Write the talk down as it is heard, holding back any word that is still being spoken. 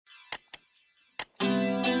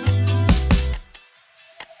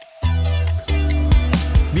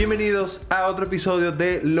Bienvenidos a otro episodio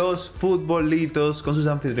de Los Futbolitos con sus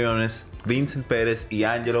anfitriones Vincent Pérez y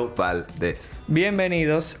Ángelo Valdés.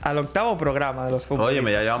 Bienvenidos al octavo programa de Los Futbolitos.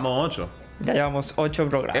 Óyeme, ya llevamos 8. Ya llevamos 8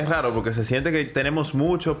 programas. Es raro porque se siente que tenemos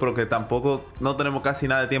mucho, pero que tampoco no tenemos casi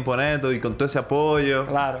nada de tiempo en esto y con todo ese apoyo.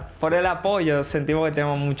 Claro, por el apoyo sentimos que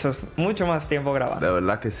tenemos mucho más tiempo grabando. De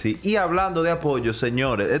verdad que sí. Y hablando de apoyo,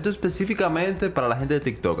 señores, esto es específicamente para la gente de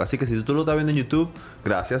TikTok. Así que si tú lo estás viendo en YouTube,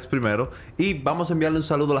 gracias primero. Y vamos a enviarle un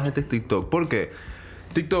saludo a la gente de TikTok. ¿Por qué?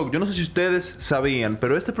 TikTok, yo no sé si ustedes sabían,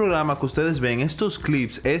 pero este programa que ustedes ven, estos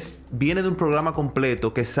clips, viene de un programa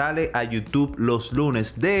completo que sale a YouTube los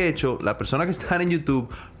lunes. De hecho, las personas que están en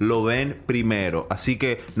YouTube lo ven primero. Así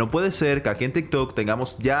que no puede ser que aquí en TikTok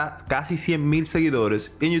tengamos ya casi 100,000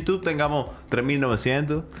 seguidores y en YouTube tengamos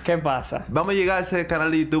 3,900. ¿Qué pasa? Vamos a llegar a ese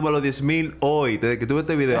canal de YouTube a los 10,000 hoy, desde que tuve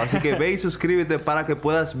este video. Así que ve y suscríbete para que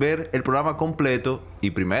puedas ver el programa completo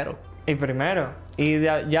y primero.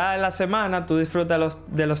 Ya en la semana tú disfrutas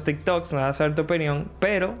de los TikToks, no vas a saber tu opinión,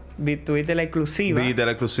 pero tuviste la exclusiva. Viste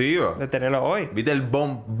la exclusiva. De tenerlo hoy. Viste el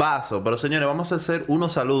bombazo. Pero señores, vamos a hacer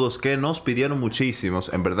unos saludos que nos pidieron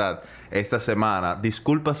muchísimos, en verdad, esta semana.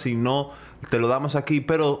 Disculpa si no te lo damos aquí,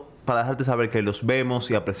 pero para dejarte saber que los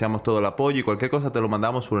vemos y apreciamos todo el apoyo y cualquier cosa te lo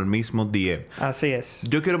mandamos por el mismo DM. Así es.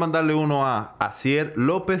 Yo quiero mandarle uno a Asier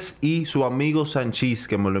López y su amigo Sanchís,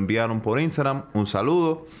 que me lo enviaron por Instagram. Un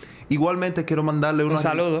saludo. Igualmente quiero mandarle un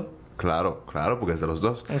saludo. Claro, porque es de los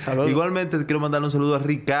dos. Un saludo. Igualmente quiero mandarle un saludo a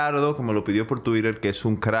Ricardo, que me lo pidió por Twitter, que es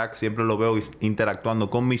un crack. Siempre lo veo interactuando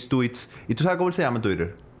con mis tweets. ¿Y tú sabes cómo se llama en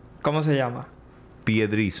Twitter? ¿Cómo se llama?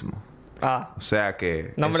 Piedrismo. Ah. O sea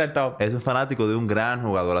que... Nombre top. Es un fanático de un gran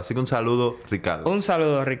jugador. Así que un saludo, Ricardo. Un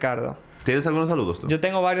saludo, Ricardo. ¿Tienes algunos saludos tú? Yo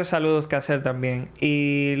tengo varios saludos que hacer también.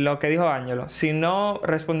 Y lo que dijo Ángelo, si no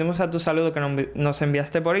respondimos a tu saludo que nos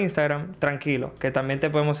enviaste por Instagram, tranquilo, que también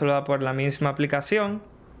te podemos saludar por la misma aplicación,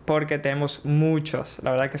 porque tenemos muchos.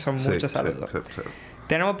 La verdad que son muchos saludos. Sí.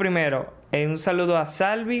 Tenemos primero un saludo a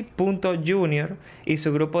Salvi.junior y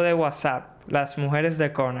su grupo de WhatsApp, Las Mujeres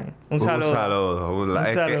de Conan. Un saludo. Un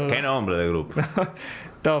saludo. ¿Qué nombre de grupo?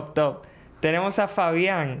 Top. Tenemos a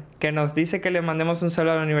Fabián, que nos dice que le mandemos un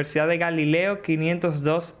saludo a la Universidad de Galileo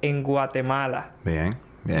 502 en Guatemala. Bien.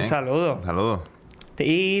 Un saludo. Un saludo.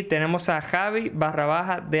 Y tenemos a Javi_DHLC,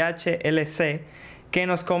 que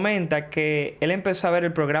nos comenta que él empezó a ver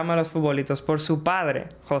el programa de Los Futbolitos por su padre,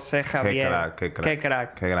 José Javier. Qué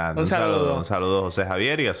crack. Qué grande. Un saludo. Un saludo a José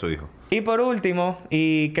Javier y a su hijo. Y por último,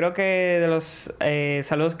 y creo que de los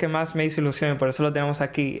saludos que más me hizo ilusión, y por eso lo tenemos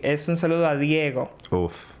aquí, es un saludo a Diego.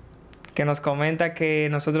 Que nos comenta que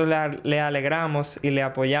nosotros le alegramos y le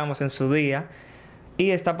apoyamos en su día.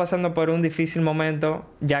 Y está pasando por un difícil momento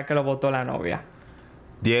ya que lo votó la novia.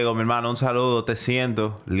 Diego, mi hermano, un saludo. Te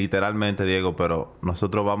siento, literalmente, Diego, pero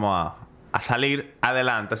nosotros vamos a salir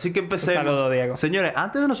adelante. Así que empecemos. Un saludo, Diego. Señores,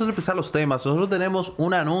 antes de nosotros empezar los temas, nosotros tenemos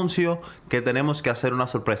un anuncio que tenemos que hacer una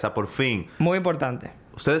sorpresa, por fin. Muy importante.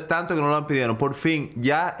 Ustedes tanto que no lo han pidieron. Por fin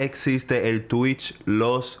ya existe el Twitch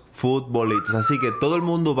Los Futbolitos. Así que todo el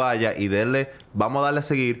mundo vaya y vamos a darle a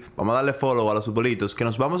seguir, vamos a darle follow a Los Futbolitos, que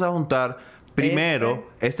nos vamos a juntar primero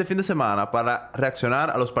este fin de semana para reaccionar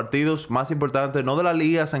a los partidos más importantes, no de las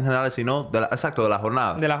ligas en general, sino de la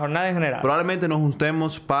jornada. De la jornada en general. Probablemente nos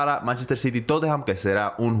juntemos para Manchester City Tottenham, que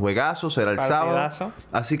será un juegazo, será el sábado.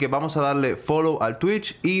 Así que vamos a darle follow al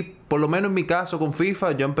Twitch y por lo menos en mi caso con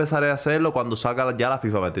FIFA, yo empezaré a hacerlo cuando salga ya la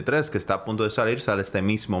FIFA 23, que está a punto de salir, sale este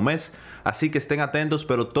mismo mes. Así que estén atentos,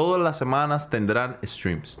 pero todas las semanas tendrán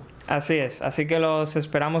streams. Así es, así que los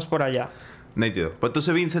esperamos por allá. Nítido. Pues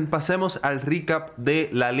entonces, Vincent, pasemos al recap de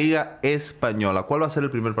la Liga Española. ¿Cuál va a ser el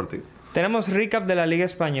primer partido? Tenemos recap de la Liga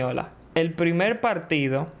Española. El primer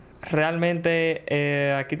partido, realmente,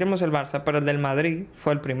 aquí tenemos el Barça, pero el del Madrid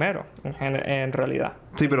fue el primero, en realidad.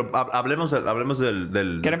 Sí, pero hablemos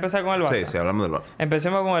del... ¿Quieres empezar con el Barça? Sí, hablamos del Barça.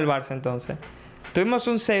 Empecemos con el Barça, entonces. Tuvimos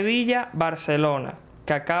un Sevilla-Barcelona,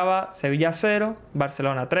 que acaba Sevilla 0,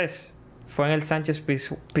 Barcelona 3. Fue en el Sánchez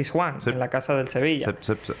Pizjuán, en la casa del Sevilla.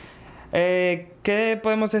 Sí. ¿Qué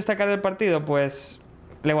podemos destacar del partido? Pues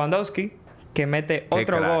Lewandowski, que mete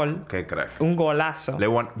otro gol. Qué crack. Un golazo.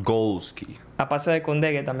 Lewandowski. A pase de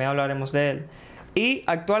Koundé, que también hablaremos de él. Y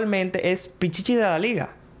actualmente es Pichichi de la Liga.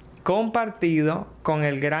 Compartido con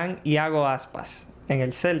el gran Iago Aspas en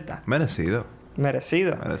el Celta. Merecido.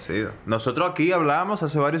 Nosotros aquí hablamos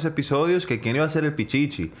hace varios episodios que quién iba a ser el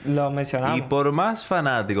Pichichi. Lo mencionamos. Y por más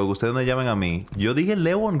fanático que ustedes me llamen a mí, yo dije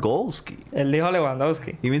Lewandowski. Él dijo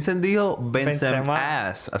Lewandowski. Y Vincent dijo Benzema.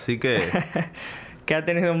 Así que... que ha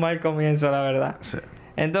tenido un mal comienzo, la verdad. Sí.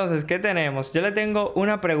 Entonces, ¿qué tenemos? Yo le tengo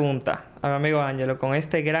una pregunta a mi amigo Ángelo con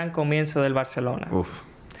este gran comienzo del Barcelona.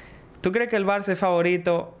 ¿Tú crees que el Barça es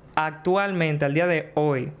favorito actualmente, al día de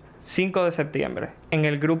hoy, 5 de septiembre, en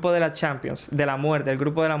el grupo de la Champions, de la muerte, el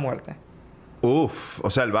grupo de la muerte? Uf, o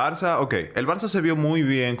sea, el Barça, ok. El Barça se vio muy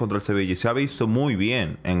bien contra el Sevilla y se ha visto muy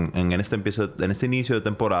bien en este inicio de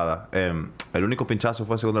temporada. El único pinchazo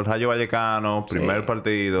fue contra el Rayo Vallecano, primer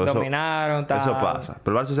partido. Dominaron, tal. Eso pasa.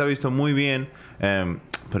 Pero el Barça se ha visto muy bien,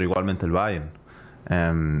 pero igualmente el Bayern.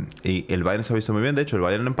 Y el Bayern se ha visto muy bien. De hecho, el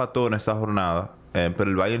Bayern empató en esta jornada. Pero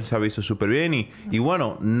el Bayern se ha visto súper bien y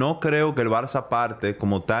bueno, no creo que el Barça parte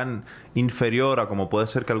como tan inferior a como puede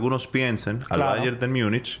ser que algunos piensen al Bayern de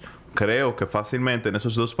Múnich. Creo que fácilmente en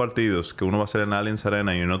esos dos partidos, que uno va a ser en Allianz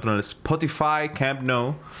Arena y en otro en el Spotify Camp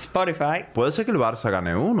Nou, puede ser que el Barça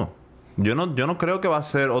gane uno. Yo no creo que va a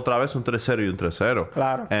ser otra vez un 3-0 y un 3-0.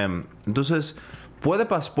 Claro. Entonces,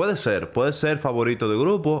 puede ser favorito de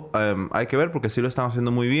grupo. Hay que ver porque sí lo están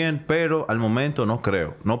haciendo muy bien, pero al momento no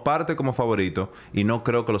creo. No parte como favorito y no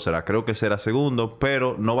creo que lo será. Creo que será segundo,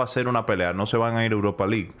 pero no va a ser una pelea. No se van a ir a Europa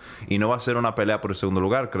League y no va a ser una pelea por el segundo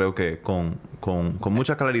lugar. Creo que con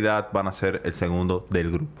mucha claridad van a ser el segundo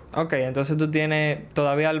del grupo. Ok, entonces tú tienes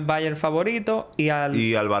todavía al Bayern favorito y al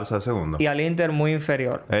Barça de segundo. Y al Inter muy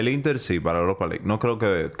inferior. El Inter sí, para Europa League. No creo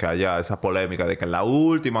que haya esa polémica de que en la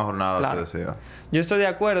última jornada se decida. Yo estoy de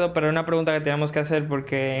acuerdo, pero es una pregunta que tenemos que hacer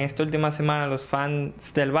porque en esta última semana los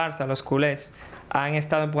fans del Barça, los culés, han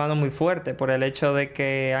estado empujando muy fuerte por el hecho de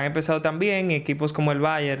que han empezado tan bien y equipos como el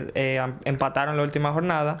Bayern empataron la última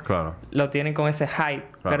jornada. Claro. Lo tienen con ese hype.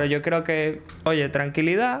 Claro. Pero yo creo que, oye,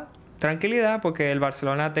 tranquilidad, porque el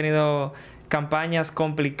Barcelona ha tenido campañas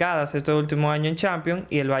complicadas estos últimos años en Champions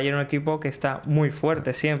y el Bayern es un equipo que está muy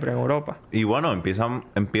fuerte siempre en Europa. Y bueno, empiezan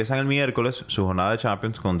el miércoles su jornada de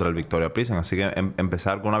Champions contra el Victoria Pilsen, así que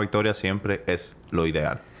empezar con una victoria siempre es lo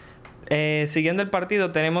ideal. Siguiendo el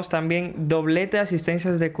partido tenemos también doblete de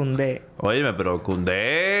asistencias de Koundé. Óyeme, pero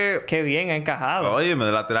Koundé... Qué bien ha encajado. Óyeme,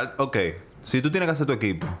 de lateral... Ok, si tú tienes que hacer tu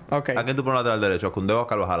equipo, ¿a quién tú pones lateral derecho? ¿A Koundé o a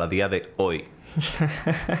Carvajal a día de hoy?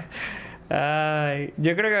 Ay,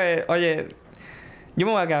 yo creo que... Oye... Yo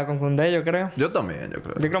me voy a quedar con Koundé, yo creo. Yo también, yo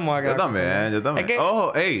creo. Yo creo que me voy a quedar con Koundé. Yo también. Es que...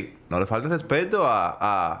 Ojo, no le falte respeto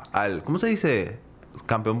al... ¿Cómo se dice?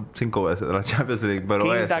 Campeón 5 veces de la Champions League, pero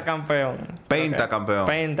Pentacampeón. Pentacampeón.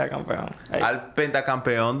 Al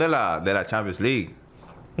pentacampeón de la Champions League.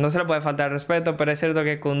 No se le puede faltar respeto, pero es cierto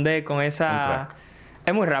que Koundé con esa...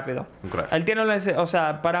 Es muy rápido. Él tiene o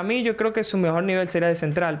sea, para mí yo creo que su mejor nivel sería de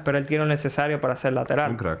central, pero él tiene lo necesario para ser lateral.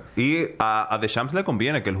 Un crack. Y a Deschamps le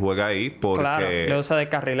conviene que él juegue ahí porque... Claro, le usa de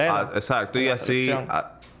carrilero. Exacto. Y así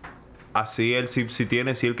él si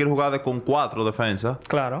él quiere jugar con 4 defensas...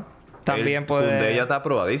 Claro. También puede... Koundé ya está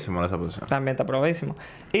aprobadísimo en esa posición. También está aprobadísimo.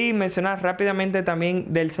 Y mencionar rápidamente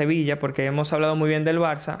también del Sevilla, porque hemos hablado muy bien del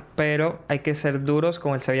Barça, pero hay que ser duros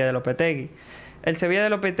con el Sevilla de Lopetegui. El Sevilla de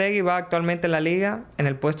Lopetegui va actualmente en la liga en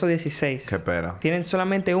el puesto 16. Qué pena. Tienen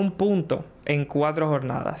solamente un punto en 4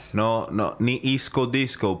 jornadas. No, ni Isco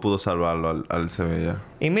Disco pudo salvarlo al Sevilla.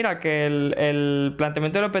 Y mira que el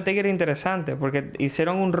planteamiento de Lopetegui era interesante porque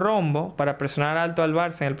hicieron un rombo para presionar alto al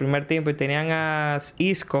Barça en el primer tiempo y tenían a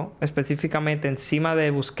Isco específicamente encima de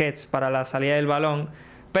Busquets para la salida del balón,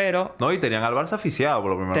 pero... No, y tenían al Barça asfixiado por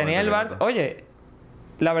lo primero. Tenía el Barça... Oye...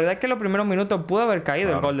 La verdad es que en los primeros minutos pudo haber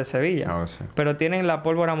caído el gol de Sevilla. Sí. Pero tienen la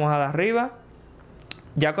pólvora mojada arriba.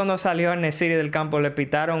 Ya cuando salió Nesiri del campo le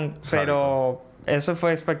pitaron, pero eso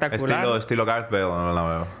fue espectacular. Estilo Gareth Bale, no la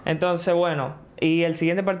veo. Entonces, bueno. Y el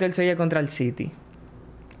siguiente partido del Sevilla contra el City.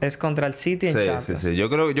 Es contra el City en Champions. Sí. Yo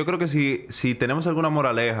creo que si tenemos alguna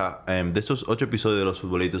moraleja de estos 8 episodios de los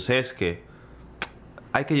futbolitos es que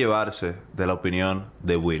hay que llevarse de la opinión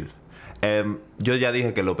de Will. Yo ya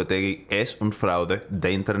dije que Lopetegui es un fraude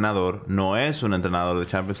de entrenador, no es un entrenador de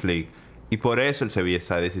Champions League y por eso el Sevilla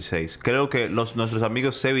está a 16. Creo que nuestros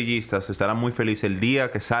amigos sevillistas estarán muy felices el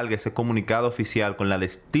día que salga ese comunicado oficial con la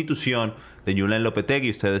destitución de Julen Lopetegui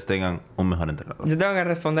y ustedes tengan un mejor entrenador. Yo tengo que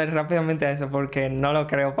responder rápidamente a eso porque no lo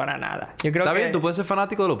creo para nada. Yo creo está bien, tú puedes ser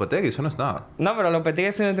fanático de Lopetegui, eso no es nada. No, pero Lopetegui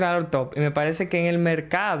es un entrenador top y me parece que en el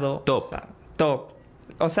mercado... Top.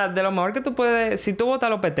 O sea, de lo mejor que tú puedes... Si tú votas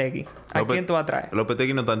a Lopetegui, ¿a quién tú vas a traer?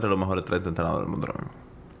 Lopetegui no está entre los mejores 30 entrenadores del mundo ahora mismo.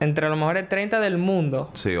 ¿Entre los mejores 30 del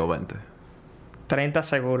mundo? Sí, o 20. 30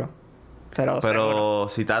 seguro. Pero seguro.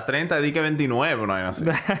 Si está a 30, di que 29, no hay así.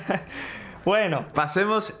 Bueno.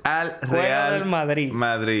 Pasemos al Real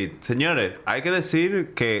Madrid. Señores, hay que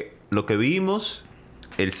decir que lo que vimos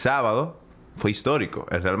el sábado... fue histórico.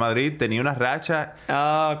 El Real Madrid tenía una racha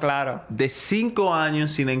de 5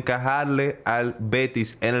 años sin encajarle al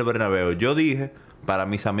Betis en el Bernabéu. Yo dije para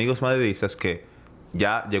mis amigos madridistas que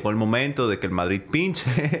ya llegó el momento de que el Madrid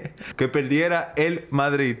pinche, que perdiera el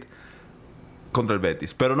Madrid. contra el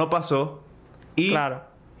Betis. Pero no pasó. Y Claro.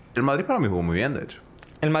 el Madrid para mí jugó muy bien, de hecho.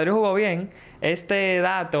 El Madrid jugó bien. Este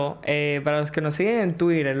dato, para los que nos siguen en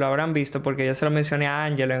Twitter, lo habrán visto porque yo se lo mencioné a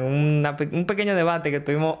Ángelo en un pequeño debate que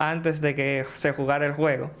tuvimos antes de que se jugara el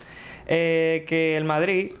juego. Que el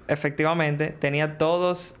Madrid, efectivamente, tenía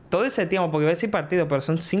todo ese tiempo, porque iba a decir partido, pero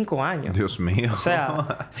son 5 años. Dios mío. O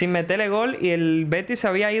sea, sin meterle gol, y el Betis se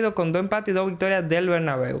había ido con 2 empates y 2 victorias del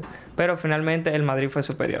Bernabéu. Pero finalmente el Madrid fue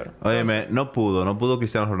superior. Óyeme, no pudo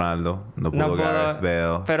Cristiano Ronaldo, no pudo Gareth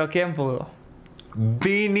Bale. Pero ¿quién pudo?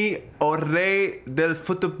 Vini, o rey del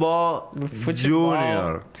fútbol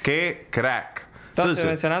junior. ¡Qué crack! Entonces,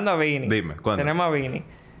 mencionando a Vini. Dime, ¿cuándo? Tenemos a Vini.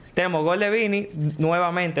 Tenemos gol de Vini,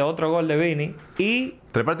 nuevamente otro gol de Vini. Y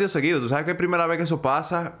 3 partidos seguidos. ¿Tú sabes que es primera vez que eso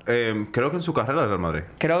pasa? Creo que en su carrera del Real Madrid.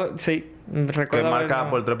 creo, sí, recuerdo. Que marca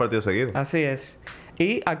por 3 partidos seguidos. Así es.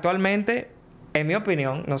 Y actualmente, en mi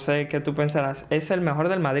opinión, no sé qué tú pensarás, es el mejor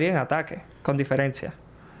del Madrid en ataque, con diferencia.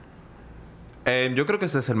 Yo creo que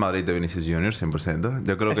ese es el Madrid de Vinicius Junior, 100%.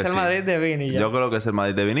 Yo creo que sí. Es el Madrid de Vini ya. Yo creo que es el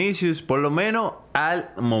Madrid de Vinicius, por lo menos al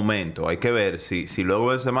momento. Hay que ver si luego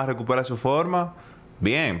Benzema recupera su forma,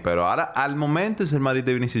 bien. Pero ahora, al momento, es el Madrid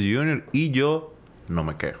de Vinicius Junior y yo no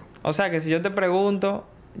me quejo. O sea que si yo te pregunto,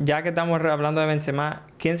 ya que estamos hablando de Benzema,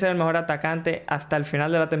 ¿quién será el mejor atacante hasta el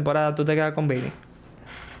final de la temporada? ¿Tú te quedas con Vini?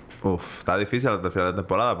 Uf, está difícil hasta el final de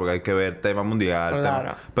temporada porque hay que ver tema mundial.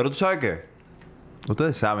 Claro. Pero ¿tú sabes qué?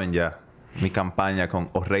 Ustedes saben ya mi campaña con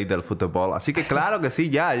O Rey del Fútbol. Así que claro que sí,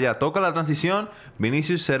 ya. Toca la transición.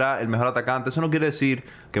 Vinicius será el mejor atacante. Eso no quiere decir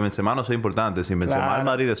que Benzema no sea importante. Sin Benzema el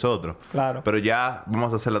Madrid es otro. Claro. Pero ya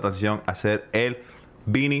vamos a hacer la transición a ser el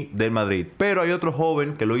Vini del Madrid. Pero hay otro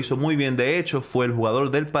joven que lo hizo muy bien. De hecho, fue el jugador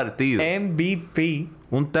del partido. MVP.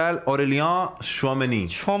 Un tal Aurélien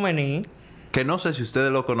Tchouaméni. Que no sé si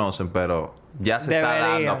ustedes lo conocen, pero ya se está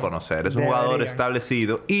dando a conocer. Es un jugador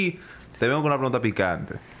establecido. Y te vengo con una pregunta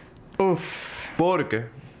picante. Porque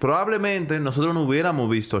probablemente nosotros no hubiéramos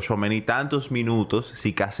visto a Tchouaméni tantos minutos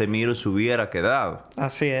si Casemiro se hubiera quedado.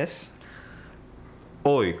 Así es.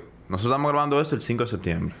 Hoy, nosotros estamos grabando esto el 5 de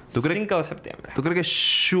septiembre. 5 de septiembre. ¿Tú crees que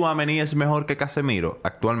Tchouaméni es mejor que Casemiro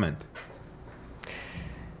actualmente?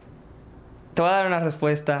 Te voy a dar una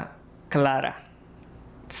respuesta clara.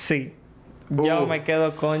 Sí. Yo me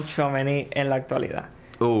quedo con Tchouaméni en la actualidad.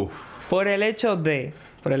 Por el hecho de...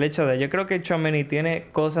 Yo creo que Tchouaméni tiene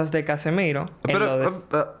cosas de Casemiro. Pero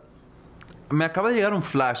me acaba de llegar un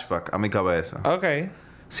flashback a mi cabeza. Ok.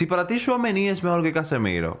 Si para ti Tchouaméni es mejor que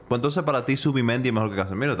Casemiro, pues entonces para ti Zubimendi es mejor que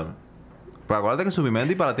Casemiro también. Pues acuérdate que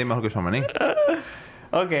Zubimendi para ti es mejor que Tchouaméni.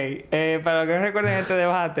 Ok. Para los que no recuerden este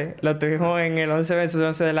debate, lo tuvimos en el 11 vs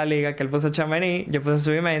 11 de la Liga, que él puso Tchouaméni, yo puse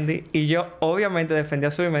Zubimendi, y yo obviamente defendí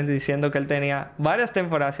a Zubimendi diciendo que él tenía varias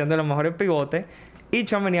temporadas siendo los mejores pivotes, y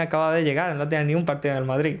Tchouaméni acaba de llegar, él no tenía ni un partido en el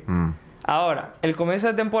Madrid. Ahora, el comienzo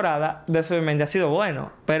de temporada de Zubimendi ha sido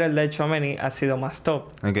bueno, pero el de Tchouaméni ha sido más top.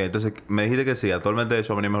 Ok, entonces me dijiste que sí, actualmente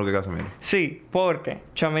Tchouaméni es mejor que Casemiro. Sí, porque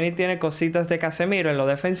Tchouaméni tiene cositas de Casemiro en lo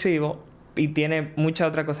defensivo y tiene muchas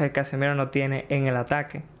otras cosas que Casemiro no tiene en el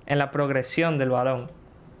ataque, en la progresión del balón,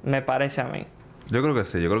 me parece a mí. Yo creo que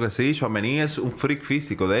sí. Tchouaméni es un freak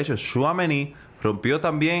físico. De hecho, Tchouaméni rompió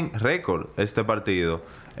también récord este partido.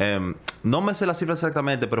 No me sé la cifra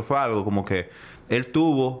exactamente, pero fue algo como que él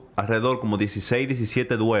tuvo alrededor como 16,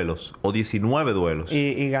 17 duelos o 19 duelos.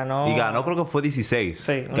 Y ganó... Y ganó, creo que fue 16.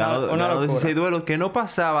 Sí, ganó 16 duelos que no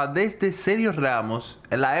pasaba desde Sergio Ramos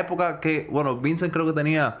en la época que, bueno, Vincent creo que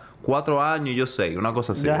tenía 4 años y yo 6, una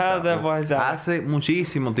cosa así. Hace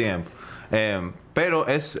muchísimo tiempo. Pero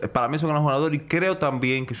para mí es un gran jugador y creo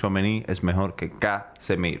también que Tchouaméni es mejor que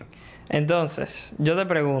Casemiro. Entonces, yo te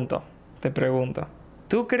pregunto,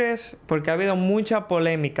 ¿tú crees, porque ha habido mucha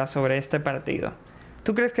polémica sobre este partido,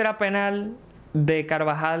 ¿tú crees que era penal de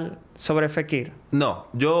Carvajal sobre Fekir? No,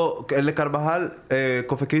 el de Carvajal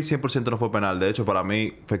con Fekir 100% no fue penal. De hecho, para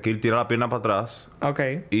mí, Fekir tira la pierna para atrás. Ok.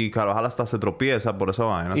 Y Carvajal hasta se tropieza por esa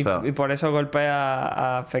vaina. Y por eso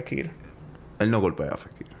golpea a Fekir. Él no golpea a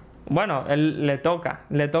Fekir. Bueno, él le toca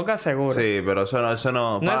seguro. Sí, pero eso no es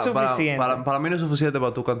suficiente. Para mí no es suficiente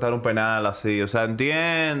para tú cantar un penal así. O sea,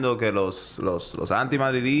 entiendo que los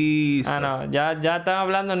antimadridistas... no, ya están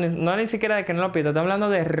hablando, no ni siquiera de que no lo pito, están hablando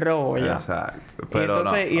de robo ya. Exacto. Pero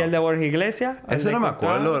entonces, ¿y el de Borja Iglesias? Ese no me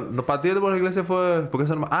acuerdo. No, para ti el de Borja Iglesias fue... Porque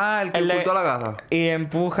ese el que ocultó la garra. Y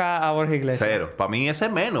empuja a Borja Iglesias. 0. Para mí ese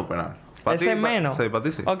es menos penal. ¿Ese es menos? Sí, para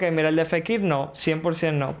ti sí. Ok, mira, el de Fekir no,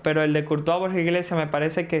 100% no. Pero el de Courtois Borja Iglesias me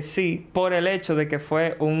parece que sí, por el hecho de que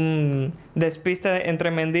fue un despiste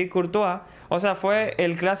entre Mendy y Courtois. O sea, fue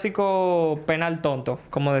el clásico penal tonto,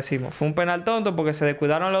 como decimos. Fue un penal tonto porque se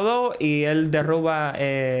descuidaron los dos y él derruba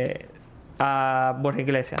a Borja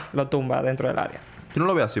Iglesias. Lo tumba dentro del área. Yo no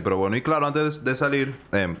lo veo así, pero bueno. Y claro, antes de salir,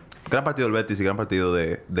 gran partido del Betis y gran partido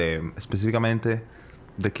de específicamente,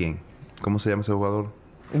 ¿de quién? ¿Cómo se llama ese jugador?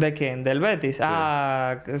 ¿De quién? ¿Del Betis?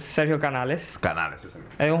 Sí. Sergio Canales. Canales, ese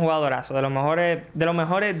mismo. Es un jugadorazo, de los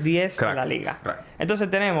mejores 10 de la liga. Crack. Entonces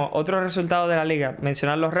tenemos otros resultados de la liga.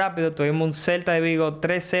 Mencionarlos rápido. Tuvimos un Celta de Vigo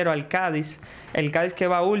 3-0 al Cádiz. El Cádiz que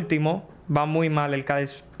va último. Va muy mal. El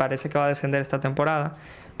Cádiz parece que va a descender esta temporada.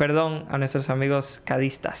 Perdón a nuestros amigos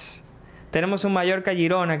cadistas. Tenemos un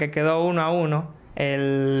Mallorca-Girona que quedó 1-1.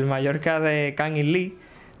 El Mallorca de Can y Lee.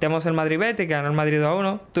 Tenemos el Madrid-Betis que ganó el Madrid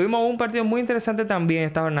 2-1. Tuvimos un partido muy interesante también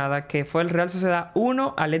esta jornada, que fue el Real Sociedad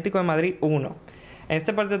 1, Atlético de Madrid 1. En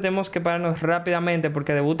este partido tenemos que pararnos rápidamente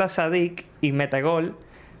porque debuta Sadik y mete gol.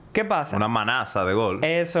 ¿Qué pasa? Una manaza de gol.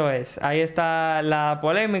 Eso es. Ahí está la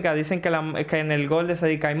polémica. Dicen que en el gol de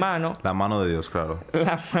Sadik hay mano. La mano de Dios, claro.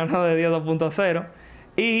 La mano de Dios 2.0.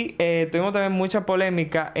 Y tuvimos también mucha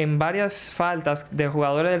polémica en varias faltas de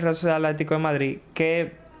jugadores del Real Sociedad Atlético de Madrid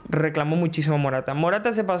que reclamó muchísimo Morata.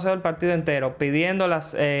 Morata se pasó el partido entero pidiendo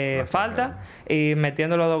las faltas y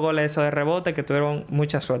metiendo los 2 goles esos de rebote que tuvieron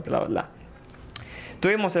mucha suerte, la verdad.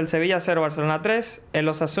 Tuvimos el Sevilla 0, Barcelona 3, el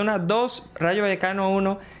Osasuna 2, Rayo Vallecano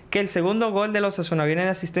 1, que el segundo gol del Osasuna viene de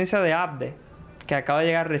asistencia de Abde, que acaba de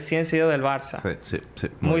llegar recién seguido del Barça. Sí.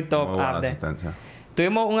 Muy top, muy buena Abde. asistencia.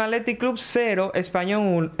 Tuvimos un Athletic Club 0,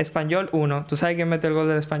 Español 1. ¿Tú sabes quién metió el gol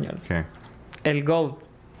del Español? ¿Qué? El GOAT,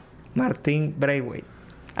 Martín Braithwaite.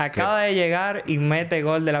 Acaba de llegar y mete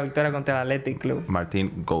gol de la victoria contra el Athletic Club.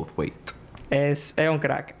 Martín Goldthwait. Es un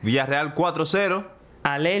crack. Villarreal 4-0.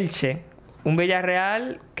 Al Elche, un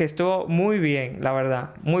Villarreal que estuvo muy bien, la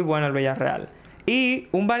verdad. Muy bueno el Villarreal. Y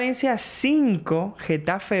un Valencia 5,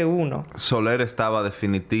 Getafe 1. Soler estaba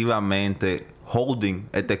definitivamente holding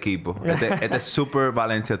este equipo. Este Super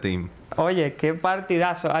Valencia Team. Oye, qué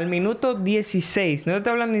partidazo. Al minuto 16, no te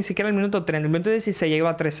hablan ni siquiera al minuto 30. Al minuto 16 ya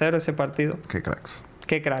iba 3-0 ese partido. Qué cracks.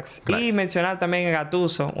 Qué cracks. Y mencionar también a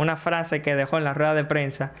Gattuso, una frase que dejó en la rueda de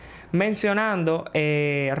prensa, mencionando,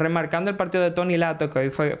 remarcando el partido de Tony Lato, que hoy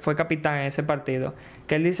fue capitán en ese partido,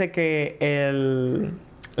 que él dice que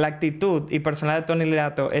la actitud y personalidad de Tony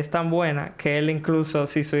Lato es tan buena que él incluso,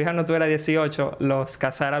 si su hija no tuviera 18, los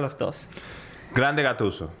casara a los dos. Grande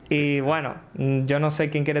Gattuso. Y bueno, yo no sé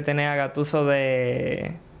quién quiere tener a Gattuso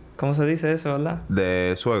de... ¿Cómo se dice eso, verdad?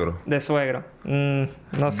 De suegro. De suegro.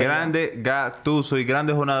 No sé. Grande Gattuso y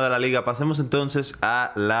grande jornada de la liga. Pasemos entonces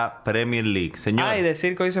a la Premier League. Señor. Y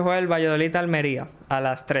decir que hoy se juega el Valladolid-Almería a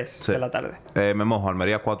las 3 de la tarde. Me mojo.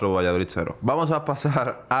 Almería 4, Valladolid 0. Vamos a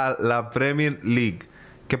pasar a la Premier League.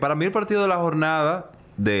 Que para mí el partido de la jornada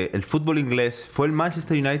del fútbol inglés fue el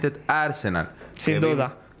Manchester United-Arsenal. Sin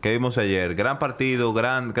duda. Que vimos ayer. Gran partido,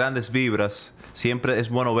 grandes vibras. Siempre es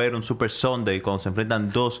bueno ver un Super Sunday cuando se enfrentan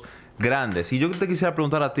dos grandes. Y yo te quisiera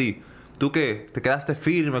preguntar a ti, tú que te quedaste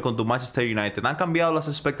firme con tu Manchester United, ¿han cambiado las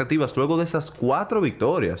expectativas luego de esas 4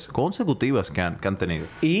 victorias consecutivas que han tenido?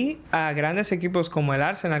 Y a grandes equipos como el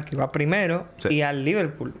Arsenal, que va primero, y al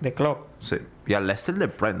Liverpool de Klopp. Sí. Y al Leicester de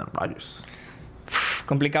Brendan Rodgers.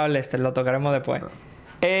 Complicado el Leicester, lo tocaremos después.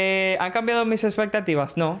 ¿Han cambiado mis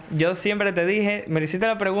expectativas? No. Yo siempre te dije, me hiciste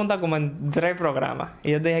la pregunta como en 3 programas.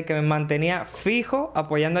 Y yo te dije que me mantenía fijo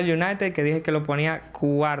apoyando al United, que dije que lo ponía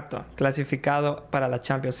 4º clasificado para la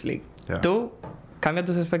Champions League. Yeah. ¿Tú cambias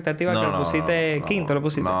tus expectativas? No, que lo pusiste quinto, lo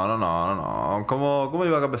pusiste. No. ¿Cómo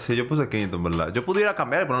iba a cambiar? Sí, yo puse quinto, en verdad. Yo pudiera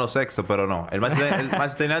cambiar y ponerlo sexto, pero no. El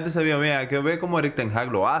Manchester United se vio bien. Hay que ver cómo Erik Ten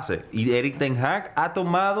Hag lo hace. Y Erik Ten Hag ha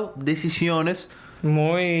tomado decisiones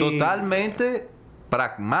muy... totalmente...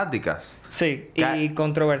 pragmáticas. Sí, y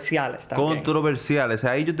controversiales también. Controversiales.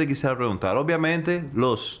 Ahí yo te quisiera preguntar. Obviamente,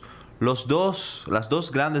 las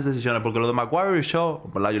dos grandes decisiones, porque lo de Maguire y Shaw,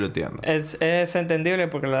 ¿verdad? Yo lo entiendo. Es entendible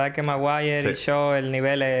porque la verdad que Maguire y Shaw, el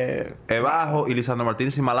nivel es bajo. Y Lisandro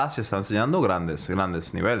Martínez y Malacia están enseñando grandes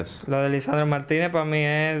niveles. Lo de Lisandro Martínez para mí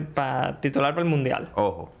es para titular para el Mundial.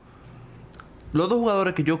 Ojo. Los dos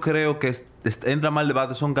jugadores que yo creo que entran mal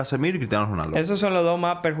debate son Casemiro y Cristiano Ronaldo. Esos son los dos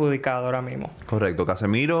más perjudicados ahora mismo. Correcto.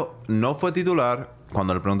 Casemiro no fue titular.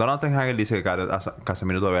 Cuando le preguntaron a Ten Hag, él dice que a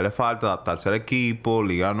Casemiro todavía le falta adaptarse al equipo,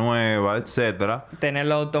 liga nueva, etcétera. Tener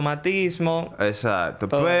el automatismo. Exacto.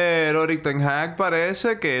 Pero Erik Ten Hag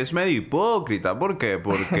parece que es medio hipócrita. ¿Por qué?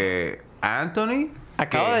 Porque Anthony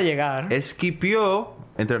acaba de llegar. Esquipió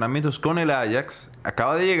entrenamientos con el Ajax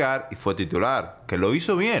acaba de llegar y fue titular, que lo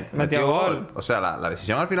hizo bien. Metió gol. O sea, la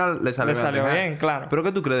decisión al final le salió, bien, claro. ¿Pero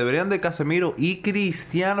qué tú crees? ¿Deberían de Casemiro y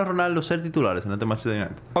Cristiano Ronaldo ser titulares en este Manchester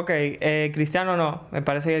United? Ok, Cristiano no. Me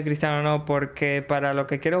parece que Cristiano no, porque para lo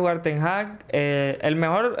que quiere jugar Ten Hag, el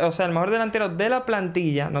mejor delantero de la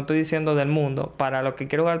plantilla, no estoy diciendo del mundo, para lo que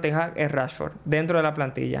quiere jugar Ten Hag es Rashford, dentro de la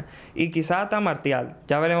plantilla. Y quizás hasta Martial.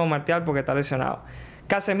 Ya veremos Martial porque está lesionado.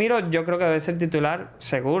 Casemiro yo creo que debe ser titular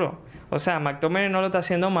seguro. O sea, McTominay no lo está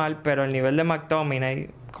haciendo mal, pero el nivel de McTominay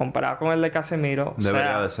comparado con el de Casemiro...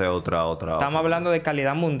 Debería de ser otra. Estamos hablando de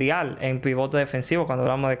calidad mundial en pivote defensivo cuando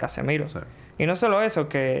hablamos de Casemiro. Sí. Y no solo eso,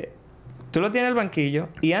 que tú lo tienes en el banquillo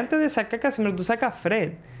y antes de sacar a Casemiro tú sacas a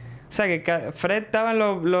Fred. O sea, que Fred estaba en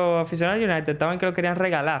los aficionados de United, estaban que lo querían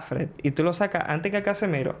regalar a Fred. Y tú lo sacas antes que a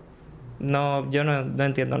Casemiro. No, yo no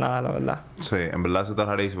entiendo nada, la verdad. Sí, en verdad eso está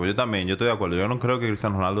rarísimo. Yo también, yo estoy de acuerdo. Yo no creo que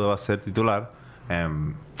Cristiano Ronaldo deba ser titular.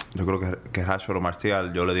 Yo creo que Rashford o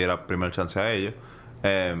Martial yo le diera primer chance a ellos.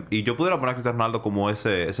 Y yo pudiera poner a Cristiano Ronaldo como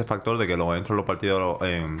ese factor de que lo entro en los partidos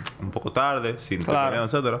un poco tarde, sin claro,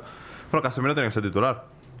 etcétera. Pero Casemiro tiene que ser titular.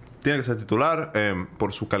 Tiene que ser titular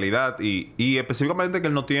por su calidad y específicamente que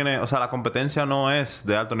él no tiene... O sea, la competencia no es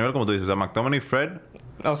de alto nivel, como tú dices. O sea, McTominay y Fred...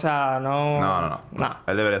 O sea, no.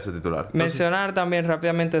 Él debería ser titular. Mencionar también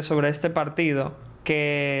rápidamente sobre este partido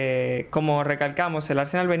que, como recalcamos, el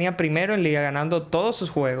Arsenal venía primero en Liga ganando todos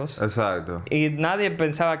sus juegos. Exacto. Y nadie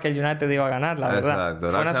pensaba que el United iba a ganar, la verdad. Exacto.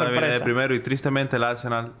 El Fue una Arsenal sorpresa. viene de primero y tristemente el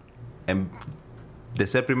Arsenal, de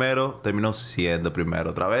ser primero, terminó siendo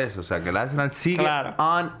primero otra vez. O sea, que el Arsenal sigue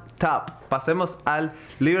on top. Pasemos al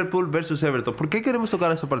Liverpool versus Everton. ¿Por qué queremos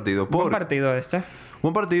tocar ese partido? Buen partido este.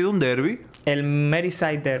 Un partido, un derby. El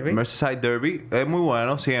Merseyside Derby. Merseyside Derby. Es muy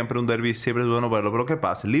bueno. Siempre un derby. Siempre es bueno verlo. Pero ¿qué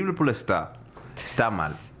pasa? Liverpool está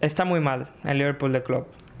mal. Está muy mal el Liverpool de club.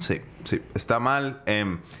 Sí. Está mal.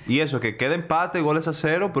 Y eso, que queda empate, goles a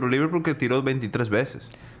 0. Pero Liverpool que tiró 23 veces.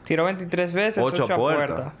 Tiró 23 veces, 8 a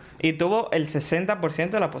puerta. Y tuvo el 60%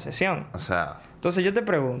 de la posesión. O sea... Entonces yo te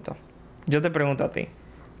pregunto a ti.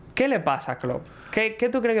 ¿Qué le pasa a Klopp? ¿Qué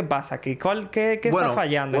tú crees que pasa aquí? ¿Qué está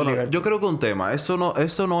fallando en Liverpool? Yo creo que un tema. Esto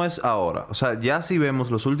no es ahora. O sea, ya si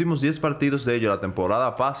vemos los últimos 10 partidos de ellos la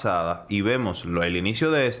temporada pasada y vemos el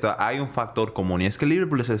inicio de esta, hay un factor común. Y es que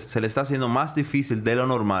Liverpool se le está haciendo más difícil de lo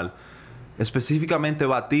normal. Específicamente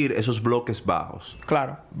batir esos bloques bajos.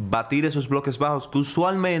 Claro. Batir esos bloques bajos que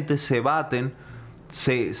usualmente se baten...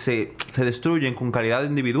 Se destruyen con calidad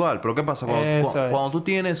individual. Pero ¿qué pasa? Cuando tú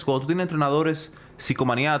tienes entrenadores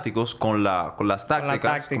psicomaniáticos con las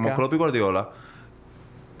tácticas, como Klopp y Guardiola,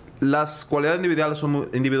 las cualidades individuales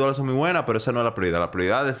son muy buenas, pero esa no es la prioridad. La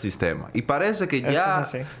prioridad es el sistema. Y parece que ya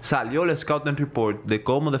salió el Scouting Report de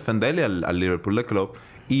cómo defenderle al Liverpool de Klopp.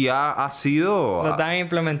 Y ha sido... Lo están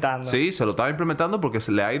implementando. Sí, se lo están implementando porque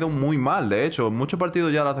se le ha ido muy mal. De hecho, en muchos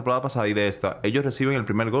partidos ya la temporada pasada y de esta, ellos reciben el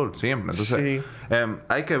primer gol siempre. Entonces,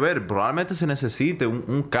 hay que ver. Probablemente se necesite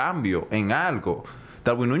un cambio en algo.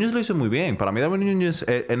 Darwin Núñez lo hizo muy bien. Para mí Darwin Núñez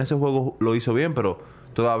en ese juego lo hizo bien, pero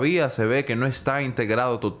todavía se ve que no está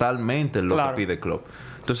integrado totalmente en lo que pide Klopp.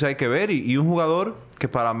 Entonces hay que ver. Y un jugador que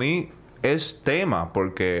para mí es tema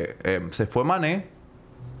porque se fue Mané.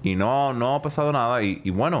 Y no ha pasado nada. Y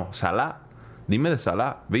bueno, Salah. Dime de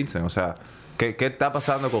Salah, Vincent. O sea, ¿qué está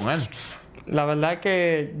pasando con él? La verdad es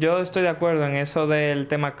que yo estoy de acuerdo en eso del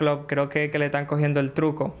tema club. Creo que le están cogiendo el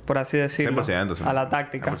truco, por así decirlo, 100%. a la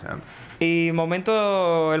táctica. 100%. Y el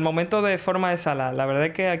momento de forma de Salah. La verdad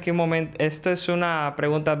es que aquí esto es una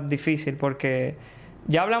pregunta difícil porque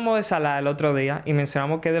ya hablamos de Salah el otro día y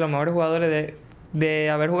mencionamos que es de los mejores jugadores de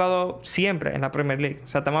haber jugado siempre en la Premier League. O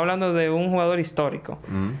sea, estamos hablando de un jugador histórico.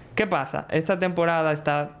 ¿Qué pasa? Esta temporada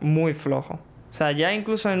está muy flojo. O sea, ya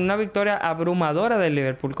incluso en una victoria abrumadora del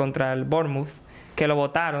Liverpool contra el Bournemouth, que lo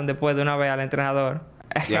votaron después de una vez al entrenador.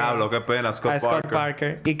 Diablo, qué pena, Scott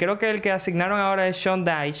Parker. Y creo que el que asignaron ahora es Sean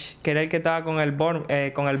Dyche, que era el que estaba con el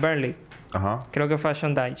Burnley. Ajá. Creo que fue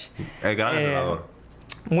Sean Dyche. El gran entrenador.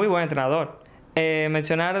 Muy buen entrenador.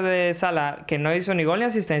 Mencionar de Salah que no hizo ni gol ni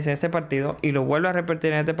asistencia en este partido y lo vuelve a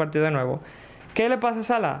repetir en este partido de nuevo. ¿Qué le pasa a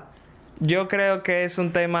Salah? Yo creo que es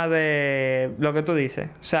un tema de lo que tú dices.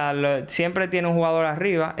 O sea, siempre tiene un jugador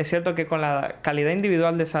arriba. Es cierto que con la calidad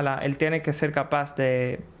individual de Salah, él tiene que ser capaz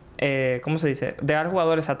de... ¿cómo se dice? De dar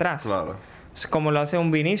jugadores atrás. Claro. Como lo hace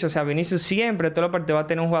un Vinicius. O sea, Vinicius siempre, todos los partidos va a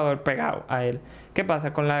tener un jugador pegado a él. ¿Qué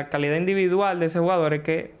pasa? Con la calidad individual de ese jugador es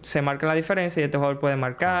que se marca la diferencia y este jugador puede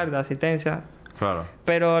marcar, dar asistencia. Claro.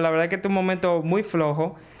 Pero la verdad es que es un momento muy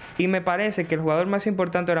flojo. Y me parece que el jugador más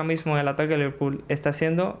importante ahora mismo en el ataque de Liverpool está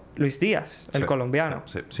siendo Luis Díaz, el colombiano.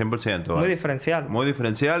 Sí, 100%. Muy diferencial. Muy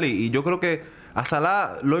diferencial. Y yo creo que a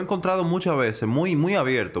Salah lo he encontrado muchas veces muy, muy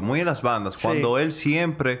abierto, muy en las bandas. Sí. Cuando él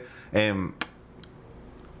siempre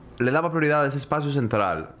le daba prioridad a ese espacio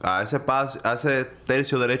central, a ese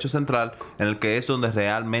tercio derecho central, en el que es donde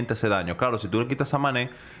realmente hace daño. Claro, si tú le quitas a Mané,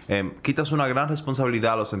 quitas una gran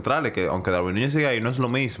responsabilidad a los centrales, que aunque Darwin Núñez sigue ahí, no es lo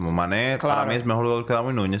mismo. Mané para mí es mejor jugador que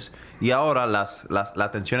Darwin Núñez. Y ahora las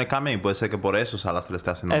tensiones cambian y puede ser que por eso Salah se le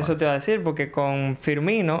esté haciendo Eso mal. te iba a decir, porque con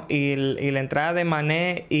Firmino y la entrada de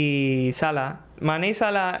Mané y Salah, Mané y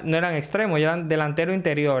Salah no eran extremos, eran delanteros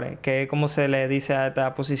interiores, que es como se le dice a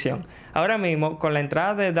esta posición. Ahora mismo, con la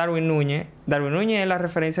entrada de Darwin Núñez es la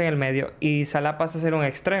referencia en el medio y Salah pasa a ser un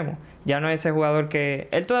extremo. Ya no es ese jugador que...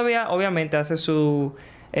 Él todavía, obviamente, hace su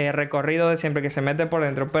recorrido de siempre, que se mete por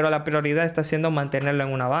dentro, pero la prioridad está siendo mantenerlo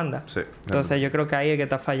en una banda. Sí. Entonces, yo creo que ahí es que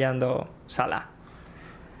está fallando Salah.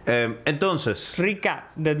 Entonces,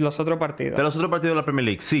 Recap de los otros partidos. de los otros partidos de la Premier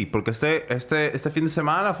League, sí, porque este fin de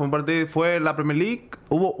semana fue la Premier League.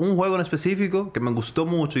 Hubo un juego en específico que me gustó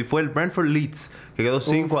mucho y fue el Brentford Leeds, que quedó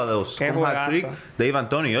 5-2 qué con hat-trick juegazo. de Ivan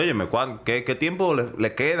Toney. Óyeme, ¿qué tiempo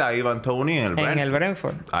le queda a Ivan Toney en el Brentford? En el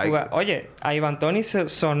Brentford. Ay, Oye, a Ivan Toney se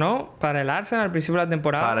sonó para el Arsenal al principio de la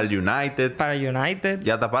temporada. para el United. Para el United. Y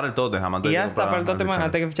hasta para el Tottenham. antes Y de hasta para el Tottenham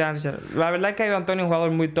antes que fichar. La verdad es que Ivan Toney es un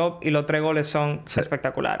jugador muy top y los 3 goles son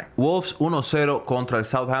espectaculares. Wolves 1-0 contra el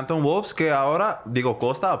Southampton Wolves, que ahora Diego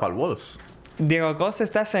Costa va para el Wolves. Diego Costa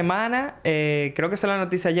esta semana, creo que salió la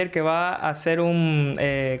noticia ayer que va a hacer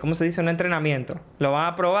 ¿cómo se dice? Un entrenamiento. Lo van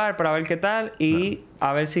a probar para ver qué tal y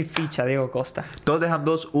a ver si ficha Diego Costa. Tottenham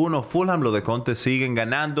 2-1, Fulham, los de Conte siguen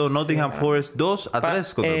ganando. Nottingham Forest 2-3 contra el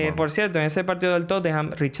Bournemouth. Por cierto, en ese partido del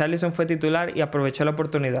Tottenham, Richarlison fue titular y aprovechó la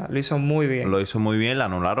oportunidad. Lo hizo muy bien. Lo hizo muy bien, le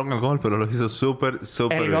anularon el gol, pero lo hizo súper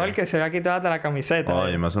bien. El gol que se había quitado hasta la camiseta.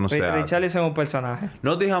 Oye, eso no se hace. Richarlison es un personaje.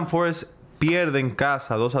 Nottingham Forest pierde en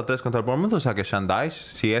casa 2-3 contra el Bournemouth, o sea que Sean Dyche,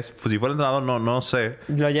 si fuera entrenador, no sé.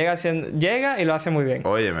 Llega y lo hace muy bien.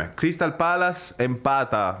 Óyeme, Crystal Palace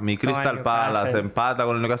empata, Palace empata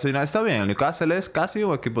con el Newcastle United. Está bien, el Newcastle es casi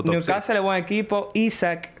un equipo top Newcastle es buen equipo.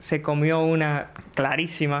 Isaac se comió una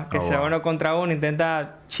clarísima, que se va 1 contra 1,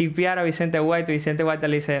 intenta chipear a Vicente White y Vicente White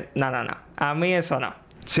le dice, no, a mí eso no.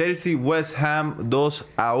 Chelsea West Ham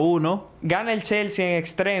 2-1. Gana el Chelsea en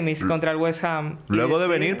extremis contra el West Ham. Luego de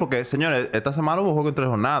venir, porque señores, esta semana hubo juego en 3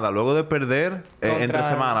 jornadas. Luego de perder entre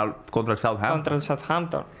semanas contra el Southampton. Contra el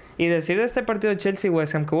Southampton. Y decir de este partido de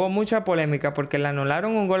Chelsea-West Ham que hubo mucha polémica porque le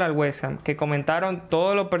anularon un gol al West Ham, que comentaron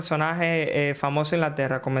todos los personajes famosos de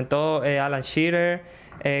Inglaterra. Comentó Alan Shearer,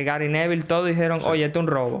 Gary Neville, todos dijeron, oye, esto es un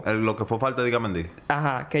robo. Lo que fue falta de Mendy.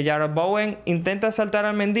 Ajá, que Jarrod Bowen intenta saltar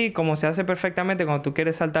al Mendy como se hace perfectamente cuando tú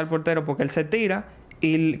quieres saltar al portero porque él se tira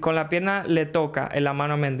y con la pierna le toca en la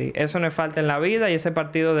mano a Mendy. Eso no es falta en la vida y ese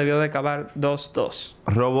partido debió de acabar 2-2.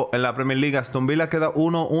 Robo en la Premier League. Aston Villa queda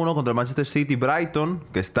 1-1 contra el Manchester City. Brighton,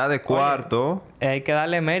 que está de cuarto. Oye, hay que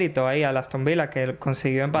darle mérito ahí a Aston Villa que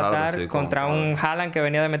consiguió empatar contra un Haaland que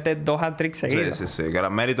venía de meter 2 hat-tricks seguidos. Sí.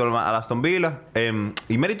 Gran mérito al Aston Villa.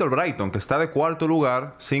 Y mérito al Brighton, que está de cuarto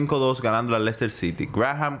lugar, 5-2 ganando al Leicester City.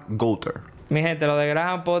 Graham Potter. Mi gente, lo de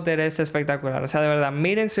Graham Potter es espectacular. O sea, de verdad,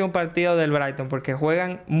 mírense un partido del Brighton porque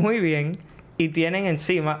juegan muy bien y tienen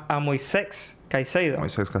encima a Moisés Caicedo.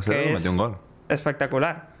 Moisés Caicedo metió un gol.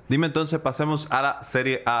 Espectacular. Dime entonces, pasemos a la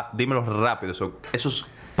Serie A. Dímelo rápido, esos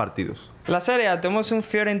partidos. La Serie A, tenemos un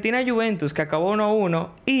Fiorentina-Juventus que acabó 1-1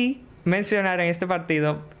 y mencionar en este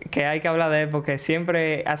partido que hay que hablar de él porque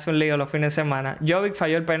siempre hace un lío los fines de semana. Jovic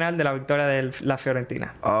falló el penal de la victoria de la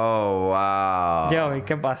Fiorentina. Oh, wow. Jovic,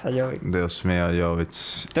 ¿qué pasa, Jovic? Dios mío, Jovic.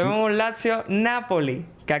 Tuvimos un Lazio-Napoli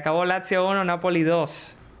que acabó Lazio 1, Napoli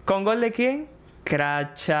 2. ¿Con gol de quién?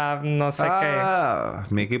 Kracha, no sé qué.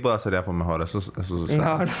 Mi equipo de la Serie A fue mejor. Eso se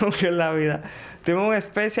sabe. No, nunca en la vida. Tuvimos un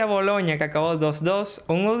Spezia Bologna que acabó 2-2.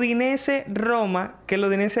 Un Udinese Roma que el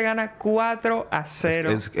Udinese gana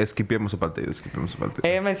 4-0. Esquipiemos ese partido.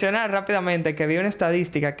 Mencionar rápidamente que vi una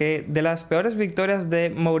estadística que de las peores victorias de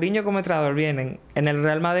Mourinho como entrenador vienen en el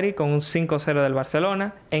Real Madrid con un 5-0 del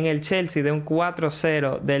Barcelona, en el Chelsea de un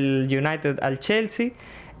 4-0 del United al Chelsea.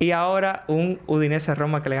 Y ahora un Udinese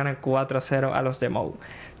Roma que le gana 4-0 a los de Mou.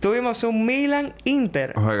 Tuvimos un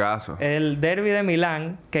Milan-Inter. Juegazo. El derbi de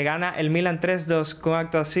Milán, que gana el Milan 3-2 con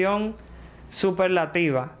actuación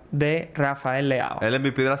superlativa de Rafael Leao. El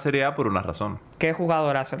MVP de la Serie A por una razón. Qué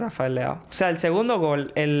jugadorazo Rafael Leao. O sea, el segundo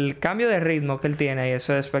gol, el cambio de ritmo que él tiene, y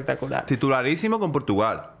eso es espectacular. Titularísimo con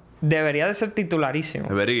Portugal. Debería de ser titularísimo.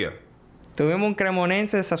 Debería. Tuvimos un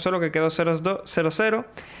Cremonense de Sassuolo que quedó 0-0.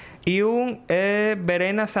 Y un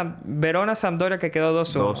Verona Sampdoria que quedó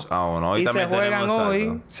 2-1. 2-1. Y se juegan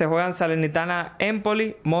hoy, se juegan Salernitana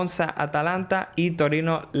Empoli, Monza Atalanta y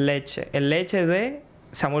Torino Lecce. El Lecce de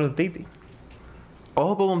Samuel Umtiti.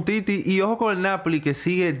 Ojo con Umtiti y ojo con el Napoli que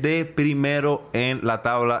sigue de primero en la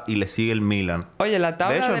tabla y le sigue el Milan. Oye, la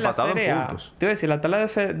tabla de hecho, de la Serie A, te voy a decir, la tabla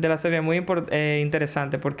de la Serie A es muy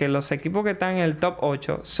interesante porque los equipos que están en el top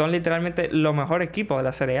 8 son literalmente los mejores equipos de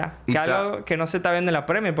la Serie A. Que algo que no se está viendo en la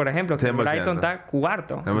Premier, por ejemplo, que 100%. Brighton está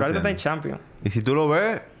cuarto. 100%. Brighton está en Champions. Y si tú lo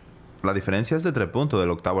ves, la diferencia es de 3 puntos del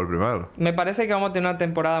octavo al primero. Me parece que vamos a tener una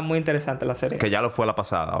temporada muy interesante en la Serie A. Que ya lo fue la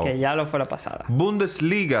pasada. Que ya lo fue la pasada.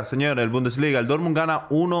 Bundesliga, señores. El Bundesliga. El Dortmund gana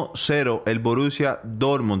 1-0. El Borussia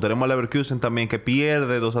Dortmund. Tenemos al Leverkusen también que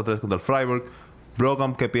pierde 2-3 contra el Freiburg.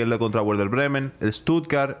 Bochum que pierde contra Werder Bremen. El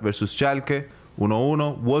Stuttgart versus Schalke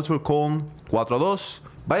 1-1. Wolfsburg Köln 4-2.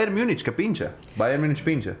 Bayern Múnich que pincha. Bayern Múnich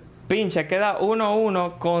pincha. Pincha. Queda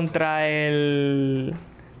 1-1 contra el...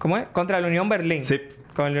 ¿Cómo es? Contra el Unión Berlín. Sí.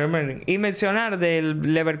 Con el Unión Berlín. Y mencionar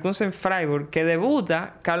del Leverkusen Freiburg que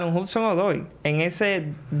debuta Callum Hudson-Odoi en ese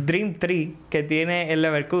Dream Tree que tiene el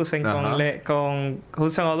Leverkusen con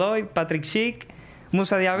Hudson-Odoi, Patrick Schick,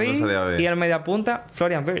 Moussa Diaby y el mediapunta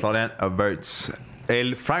Florian Wirtz.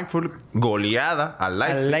 El Frankfurt goleada al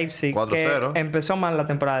Leipzig 4-0. Que empezó mal la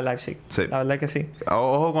temporada de Leipzig. Sí. La verdad que sí.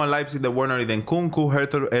 Ojo con el Leipzig de Werner y de Nkunku.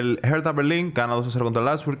 El Hertha Berlín gana 2-0 contra el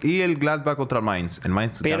Augsburg. Y el Gladbach contra el Mainz. El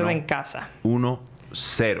Mainz pierde en casa. 1-0.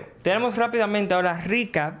 Tenemos rápidamente ahora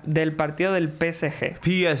recap del partido del PSG.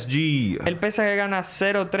 El PSG gana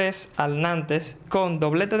 0-3 al Nantes con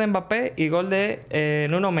doblete de Mbappé y gol de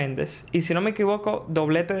Nuno Méndez. Y si no me equivoco,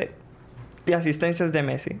 doblete de asistencias de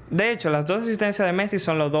Messi. De hecho, las 2 asistencias de Messi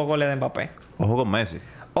son los 2 goles de Mbappé. Ojo con Messi.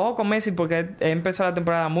 Ojo con Messi porque empezó la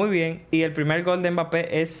temporada muy bien y el primer gol de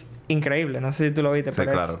Mbappé es increíble. No sé si tú lo viste,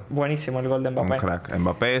 pero claro, es buenísimo el gol de Mbappé. Un crack.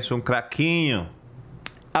 Mbappé es un craquiño.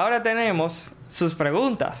 Ahora tenemos sus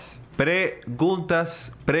preguntas.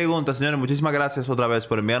 Preguntas, señores. Muchísimas gracias otra vez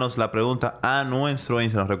por enviarnos la pregunta a nuestro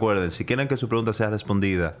Instagram. Recuerden, si quieren que su pregunta sea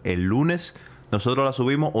respondida el lunes, nosotros la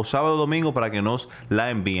subimos o sábado o domingo para que nos la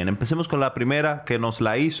envíen. Empecemos con la primera que nos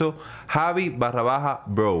la hizo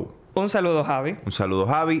Javi_Bro. Un saludo, Javi. Un saludo,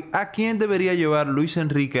 Javi. ¿A quién debería llevar Luis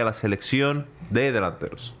Enrique a la selección de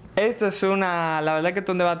delanteros? Esto es la verdad que es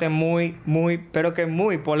un debate pero que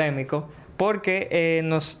muy polémico. Porque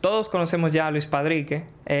todos conocemos ya a Luis Padrique.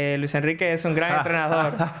 Luis Enrique es un gran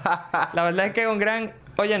entrenador. La verdad es que es un gran...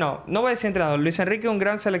 Oye, no voy a decir entrenador. Luis Enrique es un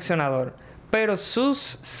gran seleccionador. Pero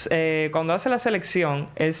cuando hace la selección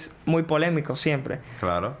es muy polémico siempre.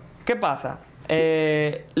 Claro. ¿Qué pasa?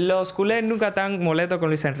 Los culés nunca están molestos con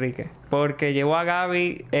Luis Enrique. Porque llevó a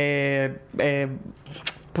Gavi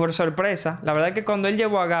por sorpresa. La verdad es que cuando él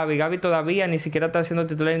llevó a Gavi todavía ni siquiera está siendo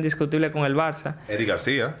titular indiscutible con el Barça.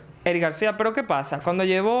 Eric García, pero ¿qué pasa? Cuando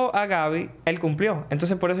llevó a Gavi, él cumplió.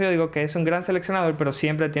 Entonces, por eso yo digo que es un gran seleccionador, pero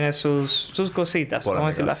siempre tiene sus cositas, vamos a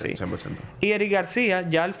decirlo así. 100%. Y Eric García,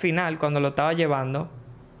 ya al final, cuando lo estaba llevando,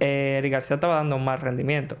 Eric García estaba dando un mal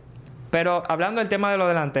rendimiento. Pero hablando del tema de los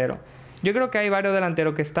delanteros, yo creo que hay varios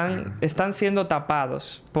delanteros que están siendo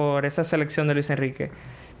tapados por esa selección de Luis Enrique.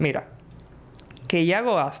 Mira, que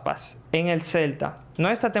Yago Aspas en el Celta, no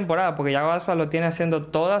esta temporada, porque Yago Aspas lo tiene haciendo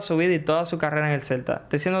toda su vida y toda su carrera en el Celta,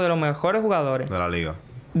 está siendo de los mejores jugadores de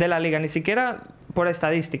la liga, ni siquiera por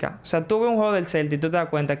estadística. O sea, tú ves un juego del Celta y tú te das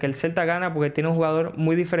cuenta que el Celta gana porque tiene un jugador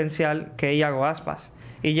muy diferencial que es Yago Aspas.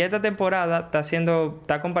 Y ya esta temporada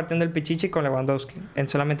está compartiendo el pichichi con Lewandowski en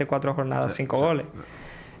solamente 4 jornadas, 5 goles.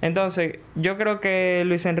 Entonces, yo creo que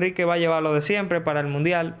Luis Enrique va a llevar lo de siempre para el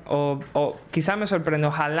Mundial. O quizá me sorprenda,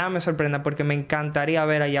 ojalá me sorprenda, porque me encantaría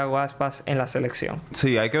ver a Yago Aspas en la selección.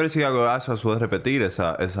 Sí, hay que ver si Yago Aspas puede repetir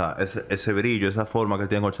ese brillo, esa forma que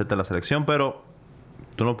tiene Golchete en la selección, pero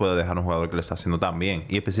tú no puedes dejar a un jugador que le está haciendo tan bien.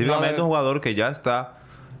 Y específicamente un jugador que ya está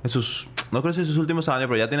en no creo si en sus últimos años,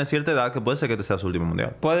 pero ya tiene cierta edad que puede ser que este sea su último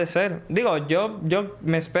mundial. Puede ser. Digo, yo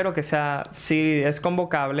me espero que sea, si es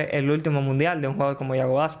convocable, el último mundial de un jugador como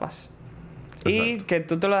Yago Aspas. Exacto. Y que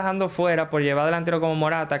tú te lo dejando fuera por llevar delantero como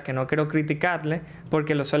Morata, que no quiero criticarle,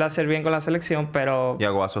 porque lo suele hacer bien con la selección, pero...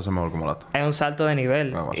 Yago Aspas es mejor que Morata. Es un salto de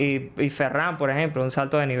nivel. Y Ferran, por ejemplo, un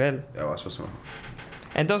salto de nivel. Yago Aspas es mejor.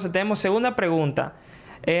 Entonces, tenemos segunda pregunta.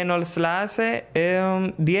 Nos la hace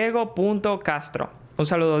Diego.Castro. Un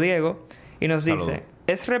saludo, Diego. Y nos dice,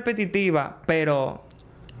 es repetitiva, pero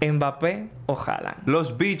 ¿Mbappé o Haaland?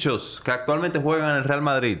 Los bichos que actualmente juegan en el Real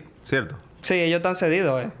Madrid, ¿cierto? Sí, ellos están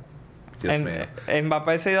cedidos,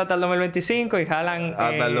 Mbappé cedido hasta el 2025 y Haaland...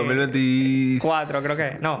 Hasta el 2024, creo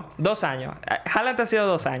que. No, 2 años. Haaland ha sido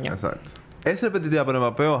 2 años. Exacto. ¿Es repetitiva pero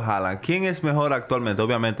Mbappé o Haaland? ¿Quién es mejor actualmente?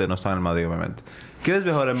 Obviamente no está en el Madrid, obviamente. ¿Quién es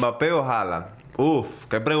mejor, Mbappé o Haaland? Uf,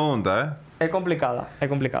 qué pregunta, Es complicada, es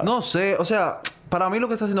complicada. No sé, o sea, para mí lo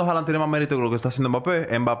que está haciendo Haaland tiene más mérito que lo que está haciendo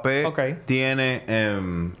Mbappé. Mbappé tiene...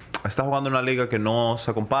 está jugando en una liga que no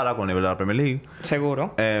se compara con el nivel de la Premier League.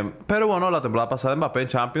 Seguro. Pero bueno, la temporada pasada Mbappé en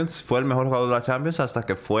Champions fue el mejor jugador de la Champions hasta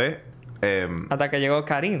que fue... hasta que llegó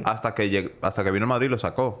Karim. Hasta que vino el Madrid y lo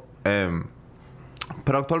sacó.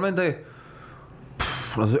 Pero actualmente...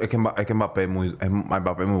 no sé, es que Mbappé Mbappé es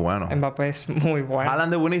muy bueno. Mbappé es muy bueno.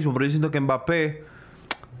 Haaland es buenísimo, pero yo siento que Mbappé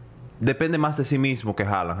depende más de sí mismo que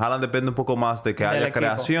Haaland. Haaland depende un poco más de que haya equipo.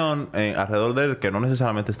 Creación alrededor de él, que no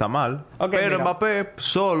necesariamente está mal. Pero mira, Mbappé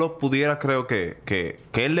solo pudiera, creo que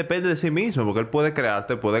él depende de sí mismo, porque él puede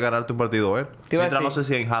crearte, puede ganarte un partido él. Mientras no sé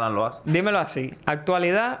si en Haaland lo hace. Dímelo así.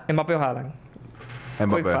 Actualidad, Mbappé o Haaland.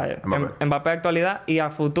 Mbappé actualidad y a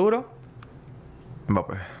futuro.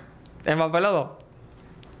 Mbappé los dos.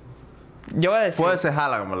 Yo voy a decir... Puede ser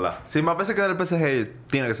Haaland, ¿verdad? Si Mbappé se queda en el PSG,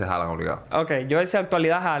 tiene que ser Haaland obligado. Ok, yo voy a decir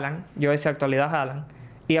actualidad Haaland.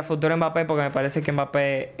 Y a futuro Mbappé, porque me parece que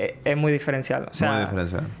Mbappé es muy diferencial. O sea, muy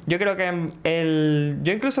diferencial. Yo creo que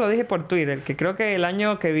yo incluso lo dije por Twitter, que creo que el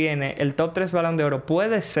año que viene el top 3 Balón de Oro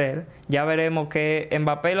puede ser. Ya veremos que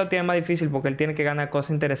Mbappé lo tiene más difícil porque él tiene que ganar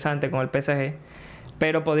cosas interesantes con el PSG.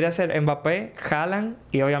 Pero podría ser Mbappé, Haaland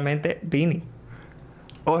y obviamente Vini.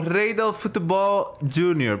 O rey del fútbol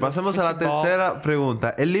junior. Pasemos a la tercera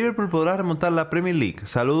pregunta. ¿El Liverpool podrá remontar la Premier League?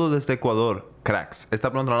 Saludos desde Ecuador, cracks.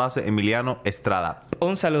 Esta pregunta la hace Emiliano Estrada.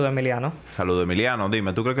 Un saludo, Emiliano. Saludo, Emiliano.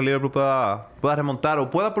 Dime, ¿tú crees que el Liverpool pueda remontar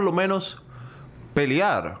o pueda por lo menos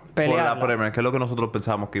pelear por la Premier, que es lo que nosotros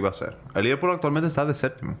pensábamos que iba a ser? El Liverpool actualmente está de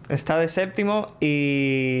séptimo. Está de séptimo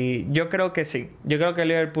y yo creo que sí. Yo creo que el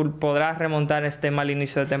Liverpool podrá remontar este mal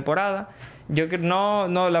inicio de temporada. Yo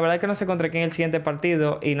la verdad es que no sé contra quién es el siguiente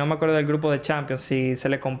partido y no me acuerdo del grupo de Champions, si se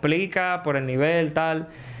le complica por el nivel, tal.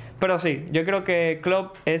 Pero sí, yo creo que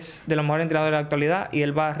Klopp es de los mejores entrenadores de la actualidad y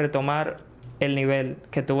él va a retomar el nivel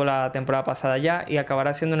que tuvo la temporada pasada ya y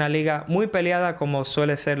acabará siendo una liga muy peleada como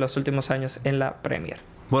suele ser los últimos años en la Premier.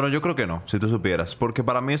 Bueno, yo creo que no, si tú supieras. Porque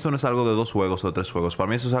para mí esto no es algo de 2 juegos o de 3 juegos. Para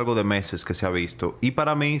mí esto es algo de meses que se ha visto. Y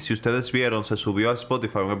para mí, si ustedes vieron, se subió a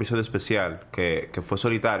Spotify un episodio especial que fue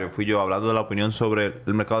solitario. Fui yo hablando de la opinión sobre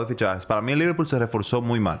el mercado de fichajes. Para mí el Liverpool se reforzó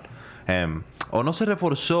muy mal. O no se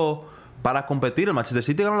reforzó para competir. El Manchester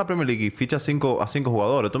City ganó la Premier League y ficha a 5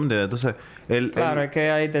 jugadores. ¿Tú me entiendes? Entonces, es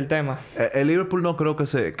que ahí está el tema. El Liverpool no creo que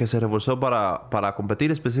se reforzó para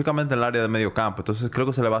competir específicamente en el área de medio campo. Entonces, creo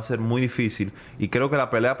que se le va a hacer muy difícil. Y creo que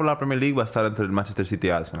la pelea por la Premier League va a estar entre el Manchester City y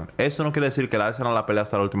Arsenal. Esto no quiere decir que el Arsenal la pelea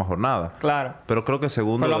hasta la última jornada. Claro. Pero creo que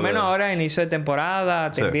segundo... Por lo menos ahora, inicio de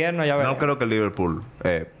temporada, de invierno, ya veremos. No creo que el Liverpool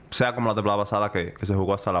sea como la temporada pasada que se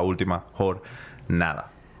jugó hasta la última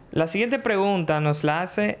jornada. La siguiente pregunta nos la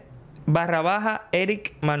hace...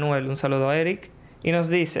 Eric Manuel, un saludo a Eric, y nos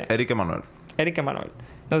dice... Eric Emanuel.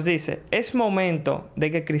 Nos dice, es momento de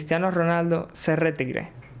que Cristiano Ronaldo se retire.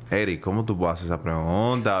 Eric, ¿cómo tú haces esa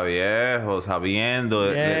pregunta, viejo?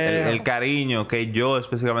 Sabiendo el cariño que yo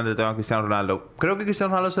específicamente le tengo a Cristiano Ronaldo. Creo que Cristiano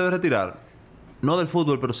Ronaldo se debe retirar. No del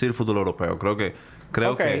fútbol, pero sí del fútbol europeo. Creo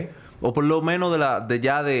que... O por lo menos de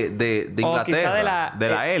Inglaterra. O quizá de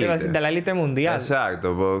la élite. De la élite mundial.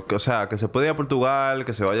 Exacto. O sea, que se puede ir a Portugal,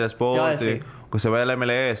 que se vaya al Sporting, que se vaya a la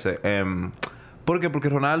MLS. ¿Por qué? Porque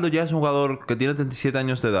Ronaldo ya es un jugador que tiene 37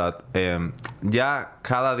 años de edad. Ya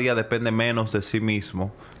cada día depende menos de sí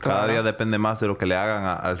mismo. Claro. Cada día depende más de lo que le hagan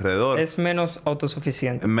alrededor. Es menos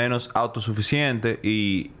autosuficiente.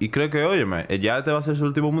 Y creo que, óyeme, ya este va a ser su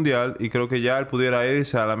último mundial. Y creo que ya él pudiera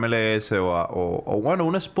irse a la MLS o bueno,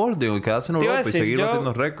 un Sporting y quedarse en Europa y seguir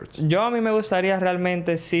batiendo récords. Yo a mí me gustaría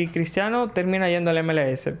realmente, si Cristiano termina yendo al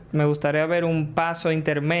MLS, me gustaría ver un paso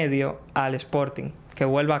intermedio al Sporting, que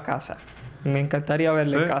vuelva a casa. Me encantaría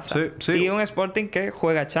verle en casa. Sí. Y un Sporting que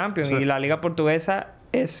juega Champions. Y la liga portuguesa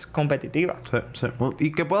es competitiva. Sí.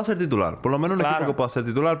 Y que pueda ser titular. Por lo menos un equipo que pueda ser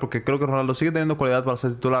titular. Porque creo que Ronaldo sigue teniendo cualidad para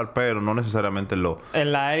ser titular. Pero no necesariamente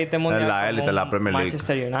en la élite mundial. En la élite, en la Premier League.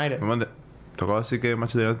 Manchester United. ¿Tú acabas de decir que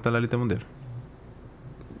Manchester United está en la élite mundial?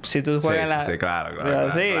 Si tú juegas en la... Sí, claro.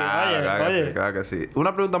 Claro que sí.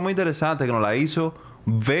 Una pregunta muy interesante que nos la hizo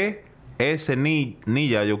VS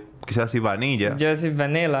Nilla. Yo quizás decir Vanilla. Yo decir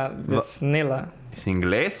Vanilla. ¿Es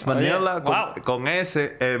inglés? Vanilla con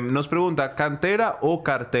S. Nos pregunta, ¿cantera o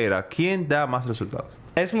cartera? ¿Quién da más resultados?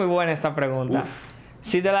 Es muy buena esta pregunta.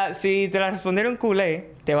 Si te la respondiera un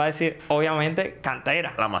culé, te va a decir, obviamente,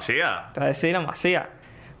 cantera. La Masía. Te va a decir la Masía.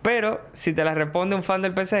 Pero, si te la responde un fan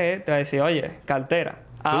del PSG, te va a decir, oye, cartera.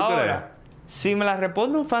 Ahora, Si me la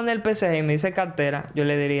responde un fan del PSG y me dice cantera, yo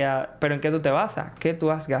le diría, ¿pero en qué tú te basas? ¿Qué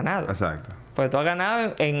tú has ganado? Exacto. Pues tú has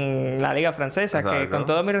ganado en la liga francesa, Exacto. que con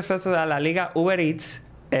todo mi respeto a la liga Uber Eats,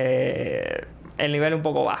 el nivel es un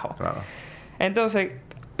poco bajo. Claro. Entonces,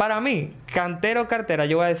 para mí, cantera o cartera,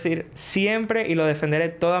 yo voy a decir siempre y lo defenderé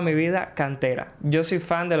toda mi vida, cantera. Yo soy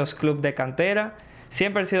fan de los clubes de cantera.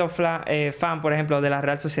 Siempre he sido fan, por ejemplo, de la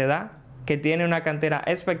Real Sociedad, que tiene una cantera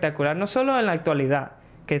espectacular, no solo en la actualidad,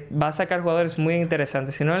 que va a sacar jugadores muy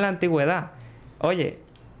interesantes, sino en la antigüedad. Oye,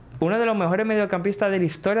 uno de los mejores mediocampistas de la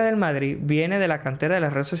historia del Madrid viene de la cantera de la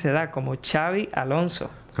Real Sociedad, como Xavi Alonso.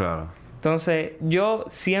 Claro. Entonces, yo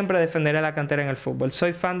siempre defenderé la cantera en el fútbol.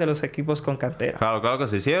 Soy fan de los equipos con cantera. Claro, claro que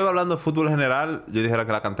sí. Si hablando de fútbol en general, yo dijera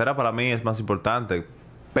que la cantera para mí es más importante.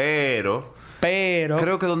 Pero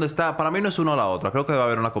creo que donde está, para mí no es una o la otra. Creo que debe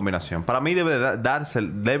haber una combinación. Para mí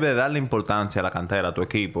debe darle importancia a la cantera, a tu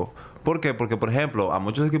equipo. ¿Por qué? Porque, por ejemplo, a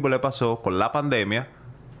muchos equipos le pasó con la pandemia.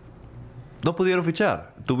 No pudieron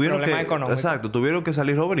fichar. Problema económico. Exacto. Tuvieron que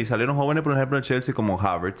salir jóvenes. Y salieron jóvenes, por ejemplo, en Chelsea como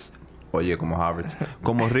Havertz. Oye, como Havertz.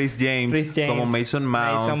 Como Reece James. Como Mason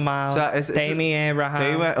Mount. O sea, Tammy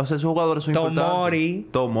Abraham. O sea, esos jugadores son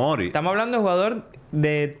importantes. Tomori. Estamos hablando de jugador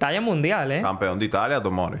de talla mundial, ¿eh? Campeón de Italia,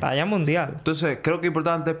 Tomori. Talla mundial. Entonces, creo que es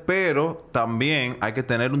importante, pero también hay que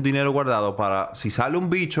tener un dinero guardado para si sale un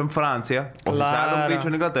bicho en Francia o si sale un bicho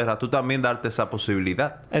en Inglaterra, tú también darte esa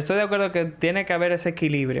posibilidad. Estoy de acuerdo que tiene que haber ese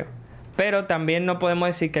equilibrio. Pero también no podemos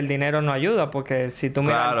decir que el dinero no ayuda, porque si tú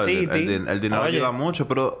miras al City... el dinero ayuda mucho,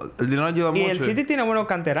 pero el dinero ayuda mucho. Y el City tiene buenos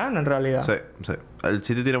canteranos, en realidad. Sí, sí. El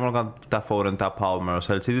City tiene buenos canteranos. Está Foden, está Palmer. O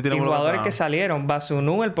sea, el City tiene buenos jugadores que salieron.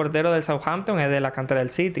 Basunu, el portero del Southampton, es de la cantera del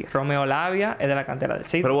City. Romeo Lavia es de la cantera del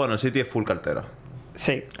City. Pero bueno, el City es full cartera.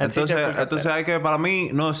 Sí, entonces hay que, para mí,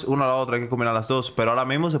 no es una o la otra, hay que combinar las dos. Pero ahora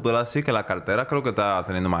mismo se puede decir que la cartera creo que está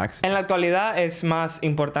teniendo más éxito. En la actualidad es más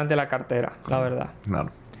importante la cartera, la verdad.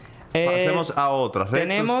 Claro. Pasemos a otras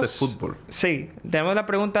retos de fútbol. Sí, tenemos la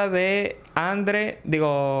pregunta de Andre,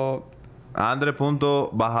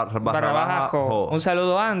 Andre._jo. Un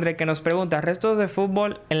saludo a Andre que nos pregunta: retos de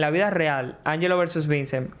fútbol en la vida real, Angelo versus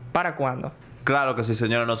Vincent, ¿para cuándo? Claro que sí,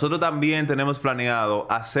 señora. Nosotros también tenemos planeado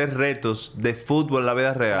hacer retos de fútbol en la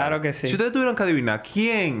vida real. Claro que sí. Si ustedes tuvieran que adivinar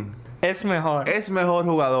quién es mejor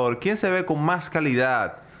jugador, quién se ve con más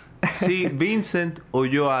calidad, si Vincent o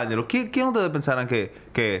yo, Angelo, ¿quién ustedes pensaran que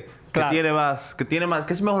tiene más,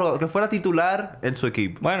 que es mejor, que fuera titular en su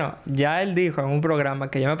equipo? Bueno, ya él dijo en un programa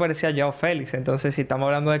que yo me parecía a Joao Félix. Entonces, si estamos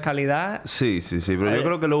hablando de calidad... Sí. Pero yo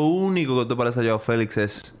creo que lo único que te parece a Joao Félix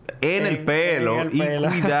es en el pelo.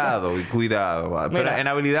 Cuidado. Pero en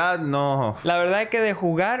habilidad, no. La verdad es que de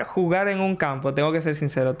jugar en un campo, tengo que ser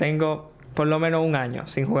sincero, tengo por lo menos un año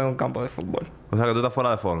sin jugar en un campo de fútbol. O sea, que tú estás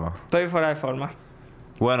fuera de forma. Estoy fuera de forma.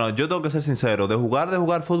 Bueno, yo tengo que ser sincero. De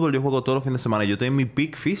jugar fútbol, yo juego todos los fines de semana. Yo estoy en mi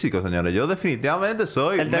peak físico, señores. Yo definitivamente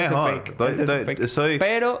soy mejor.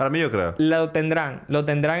 Pero para mí, yo creo. Lo tendrán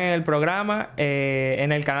en el programa,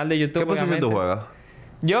 en el canal de YouTube. ¿Qué posición tú juegas?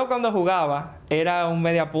 Yo cuando jugaba era un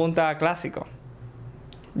media punta clásico.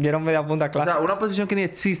 Yo era un media punta clásico. O sea, una posición que ni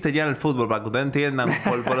existe ya en el fútbol, para que ustedes entiendan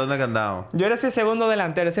por dónde que andamos. Yo era ese segundo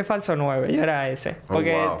delantero, ese falso 9. Yo era ese.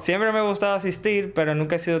 Porque siempre me ha gustado asistir, pero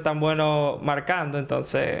nunca he sido tan bueno marcando,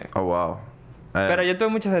 entonces... Oh, wow. Pero yo tuve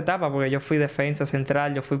muchas etapas, porque yo fui defensa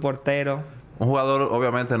central, yo fui portero. Un jugador,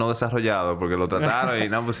 obviamente, no desarrollado, porque lo trataron y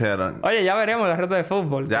no pusieron... Oye, ya veremos los retos de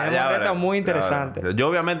fútbol. Tenemos retos muy interesantes. Yo,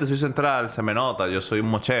 obviamente, soy central, se me nota, yo soy un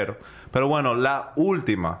mochero. Pero bueno, la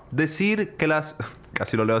última. Decir que las...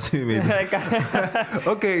 Casi lo leo así mismo.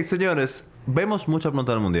 Ok, señores. Vemos muchas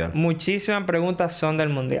preguntas del Mundial. Muchísimas preguntas son del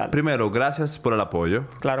Mundial. Primero, gracias por el apoyo.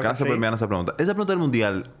 Claro que sí. Gracias por enviarnos esa pregunta. Esa pregunta del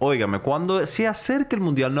Mundial, óigame, cuando se acerque el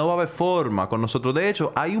Mundial no va a haber forma con nosotros. De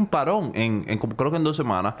hecho, hay un parón creo que en 2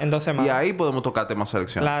 semanas. En 2 semanas. Y ahí podemos tocar temas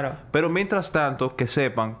selección. Claro. Pero mientras tanto, que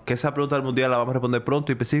sepan que esa pregunta del Mundial la vamos a responder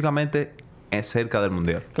pronto y específicamente es cerca del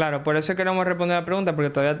Mundial. Claro, por eso queremos responder la pregunta, porque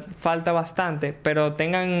todavía falta bastante, pero yo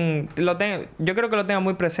creo que lo tengan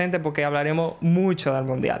muy presente porque hablaremos mucho del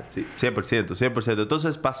Mundial. Sí, 100%.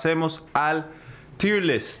 Entonces, pasemos al tier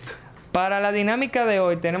list. Para la dinámica de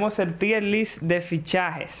hoy, tenemos el tier list de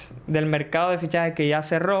fichajes, del mercado de fichajes que ya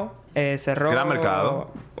cerró. Gran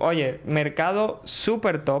mercado. Oye, mercado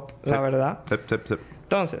súper top, la verdad. Sí.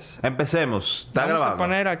 Entonces, empecemos. Está grabando. Vamos a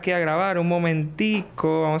poner aquí a grabar un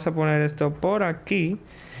momentico. Vamos a poner esto por aquí.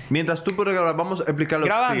 Mientras tú puedes grabar, vamos a explicar los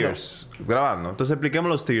tiers. Grabando. Entonces,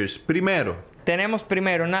 expliquemos los tiers. Tenemos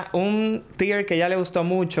primero un tier que ya le gustó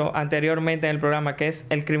mucho anteriormente en el programa, que es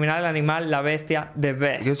el criminal, el animal, la bestia, the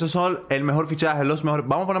best. Y estos son el mejor fichaje, los mejores.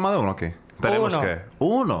 Vamos a poner más de uno aquí. Tenemos que...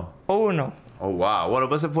 Uno. Oh, wow. Bueno,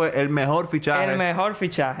 pues ese fue el mejor fichaje El mejor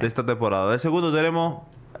fichaje. de esta temporada. De segundo tenemos...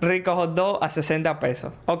 Rico Hot Dog a 60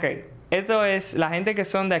 pesos. Ok, esto es... La gente que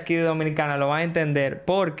son de aquí de Dominicana lo va a entender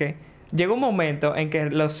porque llegó un momento en que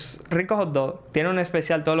los Ricos Hot Dog tienen un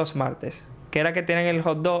especial todos los martes, que era que tienen el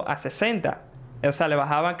hot dog a 60. O sea, le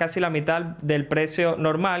bajaban casi la mitad del precio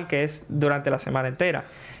normal, que es durante la semana entera.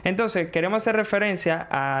 Entonces, queremos hacer referencia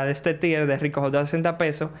a este tier de Rico Hot Dog a 60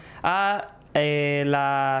 pesos a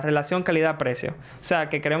la relación calidad-precio. O sea,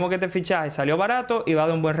 que queremos que este fichaje salió barato y va a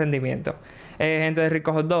dar un buen rendimiento. Gente de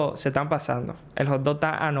Rico Hot Dog, se están pasando. El hot dog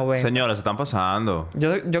está a 90. Señores, se están pasando.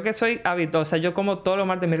 Yo que soy habitual, o sea, yo como todos los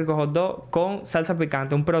martes mi Rico Hot Dog con salsa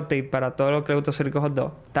picante. Un pro tip para todos los que les gusta Rico Hot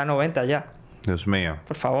Dog. Está a 90 ya. Dios mío.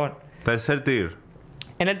 Por favor. Tercer tier.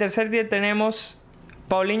 En el tercer tier tenemos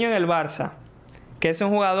Paulinho en el Barça, que es un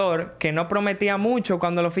jugador que no prometía mucho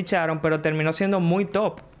cuando lo ficharon, pero terminó siendo muy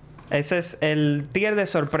top. Ese es el tier de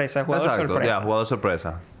sorpresa, jugador Exacto, sorpresa. ya, jugador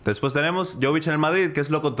sorpresa. Después tenemos Jovic en el Madrid, que es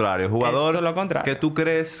lo contrario. Jugador Esto es lo contrario. que tú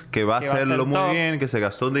crees que va a hacerlo muy bien, que se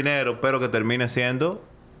gastó un dinero, pero que termine siendo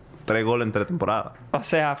 3 goles en 3 temporadas. O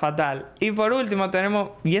sea, fatal. Y por último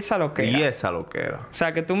tenemos... Y esa loquera. Y esa loquera. O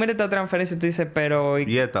sea, que tú mires esta transferencia y tú dices, pero...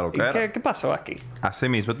 Y esta loquera. ¿Qué pasó aquí? Así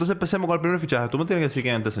mismo. Entonces empecemos con el primer fichaje. Tú me tienes que decir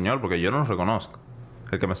quién es este señor, porque yo no lo reconozco.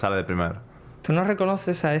 El que me sale de primero. ¿Tú no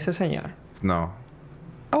reconoces a ese señor? No.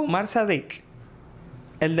 A Omar Sadik.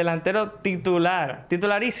 El delantero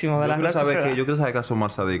titularísimo de la Real Sociedad. Yo quiero saber qué hace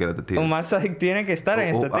Omar Sadik en este tío. Omar Sadik tiene que estar en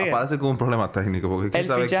este tier. Parece como un problema técnico. Porque El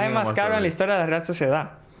fichaje más caro en la historia de la Real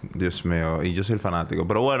Sociedad. Dios mío, y yo soy el fanático.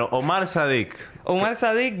 Pero bueno, Omar Sadik. Omar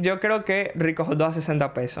Sadik, yo creo que Rico Hot Dog a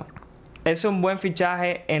 60 pesos. Es un buen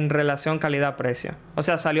fichaje en relación calidad-precio. O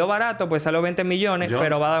sea, salió barato, pues salió 20 millones,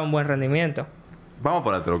 pero va a dar un buen rendimiento. Vamos a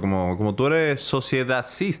ponértelo, como tú eres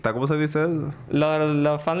sociedadcista, ¿cómo se dice eso?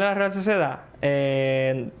 Los fans de la Real Sociedad,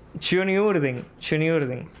 Chuni Urdin.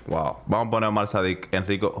 Wow. Vamos a poner a Omar Sadik en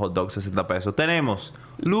Rico Hot Dog 60 pesos. Tenemos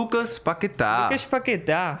Lucas Paquetá. Lucas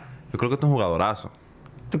Paquetá. Yo creo que este es un jugadorazo.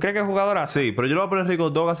 ¿Tú crees que es jugadorazo? Sí, pero yo lo voy a poner Rico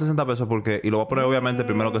Hot Dog a 60 pesos porque... Y lo voy a poner obviamente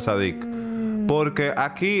primero que Sadik. Porque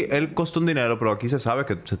aquí él costó un dinero, pero aquí se sabe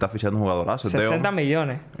que se está fichando un jugadorazo. 60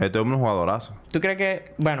 millones. Este hombre es un jugadorazo. ¿Tú crees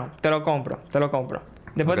que...? Bueno, te lo compro.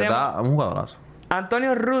 Después está un jugadorazo.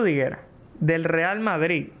 Antonio Rüdiger, del Real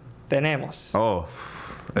Madrid. Tenemos. Oh.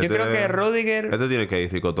 Yo creo que Rüdiger... Este tiene que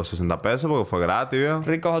ir Rico Hot Dog 60 pesos porque fue gratis, ¿vio?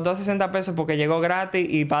 Rico Hot Dog 60 pesos porque llegó gratis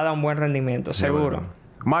y va a dar un buen rendimiento, seguro. Bueno.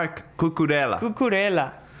 Marc Cucurella.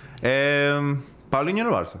 Paulinho en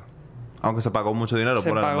el Barça. Aunque se pagó mucho dinero por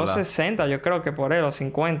él. Se pagó 60, yo creo que por él, o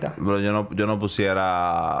 50. Pero yo no lo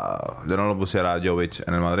pusiera a Jovic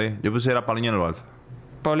en el Madrid. Yo pusiera a Paulinho en el Barça.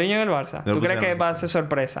 Paulinho en el Barça. ¿Tú crees que va a ser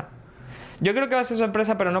sorpresa? Yo creo que va a ser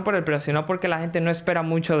sorpresa, pero no por el precio, sino porque la gente no espera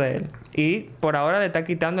mucho de él. Y por ahora le está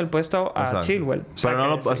quitando el puesto a Chilwell. Pero no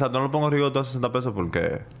lo pongo Rico a 60 pesos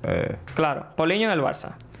porque... Claro, Paulinho en el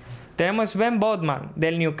Barça. Tenemos Ben Botman,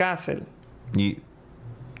 del Newcastle. Y...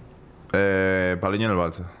 Paulinho en el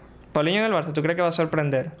Barça. Paulinho en el Barça, ¿tú crees que va a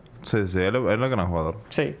sorprender? Sí, él es el gran jugador.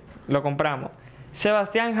 Sí, lo compramos.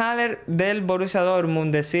 Sebastián Haller del Borussia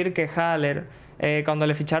Dortmund. Decir que Haller, cuando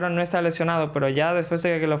le ficharon no está lesionado, pero ya después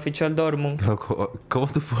de que lo fichó el Dortmund... Loco, ¿cómo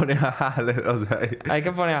tú pones a Haller? O sea... Hay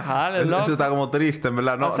que poner a Haller, loco. Eso está como triste, en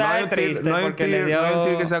verdad. No, o sea, no hay es triste no hay porque le dio... No hay un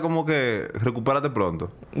tío que sea como que... Recupérate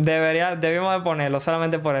pronto. Debíamos de ponerlo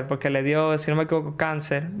solamente por él, porque le dio, si no me equivoco,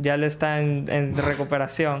 cáncer. Ya él está en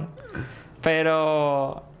recuperación.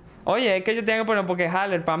 Pero... Oye, es que yo tenía que poner porque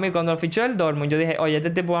Haller, para mí, cuando lo fichó el Dortmund, yo dije, oye,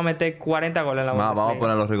 este tipo va a meter 40 goles en la Bundesliga. Vamos a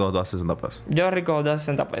poner los Ricos 2 a 60 pesos. Yo Rico 2 a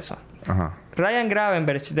 60 pesos. Ajá. Ryan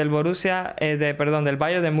Gravenberch, del Borussia... del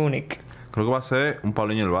Bayern de Múnich. Creo que va a ser un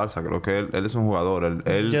Paulinho del Barça. Creo que él es un jugador.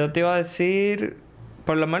 Yo te iba a decir...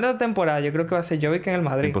 Por lo menos de temporada, yo creo que va a ser Jovic en el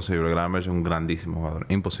Madrid. Imposible. Gravenberch es un grandísimo jugador.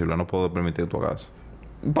 Imposible. No puedo permitir tu caso.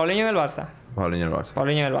 Paulinho en el Barça. Paulinho en el Barça.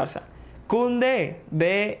 Paulinho en el Barça. Koundé,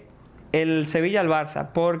 de... el Sevilla al Barça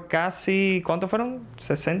por casi... ¿Cuánto fueron?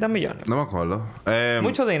 60 millones. No me acuerdo.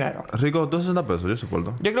 Mucho dinero. Rico, 260 pesos, yo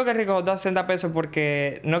soporto. Yo creo que Rico 260 pesos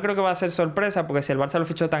porque no creo que va a ser sorpresa, porque si el Barça lo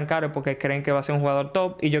fichó tan caro es porque creen que va a ser un jugador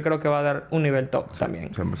top y yo creo que va a dar un nivel top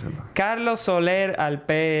también. 100%. Carlos Soler al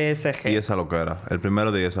PSG. Y esa loquera. El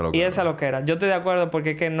primero de esa loquera. Y esa loquera. Yo estoy de acuerdo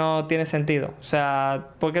porque es que no tiene sentido. O sea,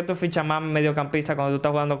 ¿por qué tú fichas más mediocampista cuando tú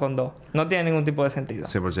estás jugando con dos? No tiene ningún tipo de sentido.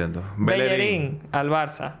 100%. Bellerín al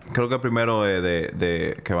Barça. Creo que primero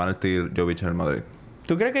de que van a estar Jovic en el Madrid.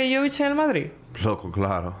 ¿Tú crees que Jovic en el Madrid? Loco,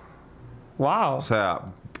 claro. Wow. O sea,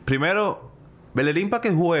 primero, Bellerín para que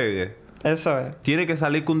juegue. Eso es. Tiene que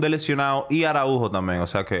salir con un lesionado y Araujo también. O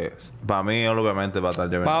sea que, para mí, obviamente, va a estar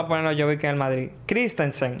Jovic. Vamos a ponerlo Jovic en el Madrid.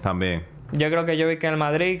 Christensen. También. Yo creo que Jovic en el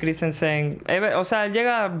Madrid, Christensen... o sea, él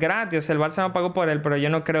llega gratis. El Barça no pagó por él, pero yo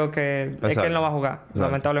no creo que... Exacto. Es que él no va a jugar. Exacto.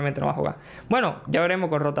 Lamentablemente no va a jugar. Bueno, ya veremos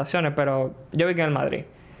con rotaciones, pero Jovic en el Madrid.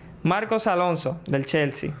 Marcos Alonso, del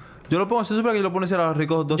Chelsea. Yo lo pongo, si supiera que yo lo pongo a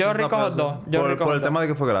Ricos 2. Yo Ricos 2. Por el tema de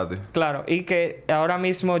que fue gratis. Claro, y que ahora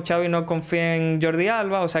mismo Xavi no confía en Jordi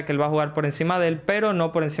Alba, o sea que él va a jugar por encima de él, pero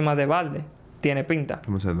no por encima de Valde. Tiene pinta.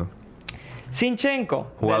 100%.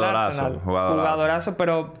 Zinchenko, Jugadorazo, del Arsenal. jugadorazo. Jugadorazo,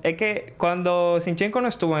 pero es que cuando Zinchenko no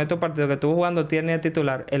estuvo en estos partidos que estuvo jugando tiene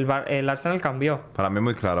titular, el Arsenal cambió. Para mí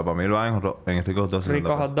muy claro. Para mí lo va en Ricos 2.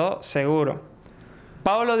 Ricos 2, seguro.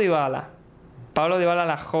 Paulo Dybala. Paulo Dybala,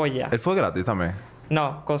 la joya. Él fue gratis también.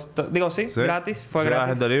 No, costó... Digo, sí, gratis. Fue Sí, gratis.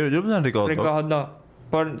 gente libre. Yo lo puse en Ricos 2. Ricos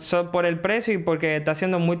 2. Por el precio y porque está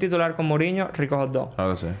siendo muy titular con Mourinho, Ricos 2.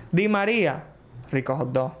 Claro que sí. Di María,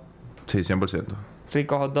 Ricos 2. Sí, 100%.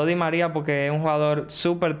 Ricos 2 Di María porque es un jugador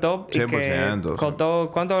súper top y 100%, que sí. costó...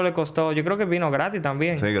 ¿Cuánto le costó? Yo creo que vino gratis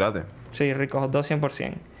también. Sí, gratis. Sí, Ricos 2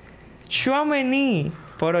 100%. Tchouaméni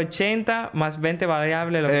por 80 más 20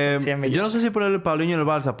 variables, lo que son 100 millones. Yo no sé si por el Paulinho y el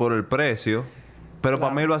Barça, por el precio, pero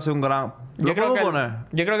para mí lo hace un gran... ¿Lo podemos poner?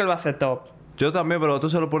 Yo creo que él va a ser top. Yo también, pero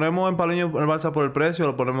entonces lo ponemos en Paulinho y el Barça por el precio o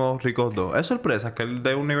lo ponemos Ricos 2. Es sorpresa que él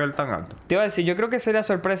dé un nivel tan alto. Te iba a decir, yo creo que sería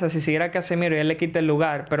sorpresa si siguiera Casemiro y él le quite el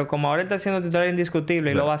lugar, pero como ahora él está siendo titular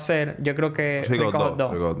indiscutible y lo va a hacer, yo creo que Ricos Ricos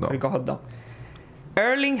 2, 2. Ricos 2.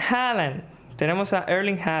 Erling Haaland. Tenemos a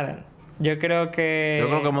Erling Haaland. Yo creo que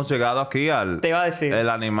hemos llegado aquí al... Te iba a decir. El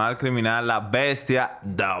animal criminal, la bestia,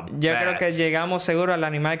 Yo creo que llegamos seguro al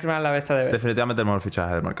animal criminal, la bestia de Best. definitivamente el mejor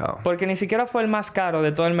fichaje del mercado. Porque ni siquiera fue el más caro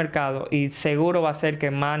de todo el mercado y seguro va a ser el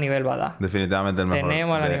que más nivel va a dar. Definitivamente el mejor.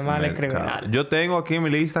 Tenemos al del animal mercado. criminal. Yo tengo aquí en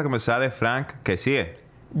mi lista que me sale Frank Kessie.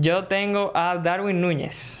 Yo tengo a Darwin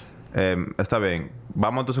Núñez. Está bien.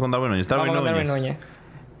 Vamos entonces con Darwin Núñez. Vamos con Darwin Núñez.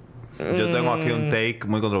 Yo tengo aquí un take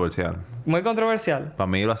muy controversial. Muy controversial. Para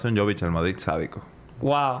mí lo hace un Jovic en el Madrid sádico.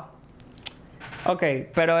 Wow. Ok,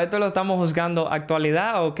 pero ¿esto lo estamos juzgando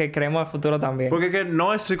actualidad o que creemos al futuro también? Porque que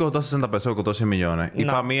no es rico, costó 60 pesos, costó 100 millones. Y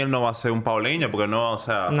No. para mí él no va a ser un Paulinho, porque no, o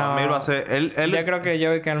sea, para mí él va a ser... Yo creo que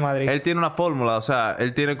Jovic en el Madrid. Él tiene una fórmula, o sea,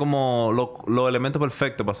 él tiene como los elementos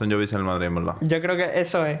perfectos para ser un Jovic en el Madrid, en verdad. Yo creo que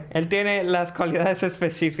eso es. Él tiene las cualidades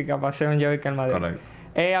específicas para ser un Jovic en el Madrid. Correcto.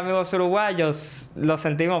 Amigos uruguayos, lo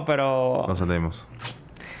sentimos, pero... Lo sentimos.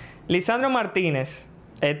 Lisandro Martínez.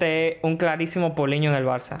 Este es un clarísimo Paulinho en el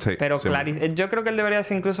Barça. Sí, pero sí. yo creo que él debería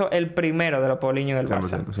ser incluso el primero de los Paulinho en el 100%,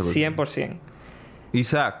 Barça. 100%. 100%.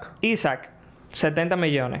 Isaac, 70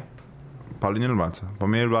 millones. Paulinho en el Barça. Para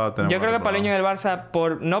mí él va a tener... Yo creo que Paulinho en el Barça,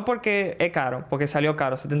 no porque es caro, porque salió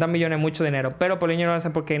caro, 70 millones es mucho dinero, pero Paulinho en el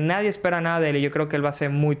Barça porque nadie espera nada de él y yo creo que él va a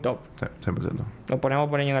ser muy top. Sí, 100%. Lo ponemos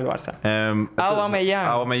Paulinho en el Barça. Aubameyang.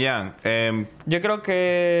 Aubameyang. Yo creo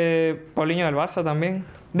que Paulinho en el Barça también.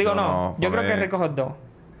 Digo, no. Yo creo que Rico Hot 2.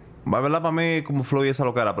 Va a verdad para mí como fluye esa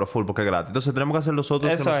loquera, pero full porque es gratis. Entonces tenemos que hacer los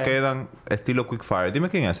otros Eso que nos es. quedan estilo Quick Fire. Dime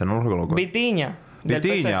quién es ese, no lo reconozco. Vitiña. del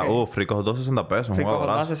Vitiña, PSG. Rico 260 pesos, un Rico Hot 2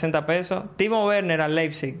 jugadorazo. 60 pesos. Timo Werner al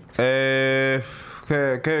Leipzig. ¿Qué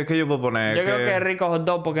yo puedo poner? Yo creo que Rico Hot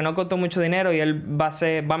 2 porque no costó mucho dinero y él va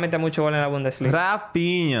a meter mucho gol en la Bundesliga.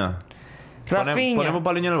 Rafinha. Rafinha. Ponemos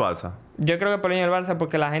Paulinho en el Barça. Yo creo que Paulinho en el Barça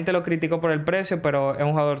porque la gente lo criticó por el precio, pero es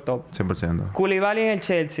un jugador top. 100%. Koulibaly en el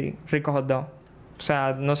Chelsea, Rico Hot 2. O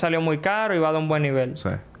sea, no salió muy caro y va a dar un buen nivel. Sí.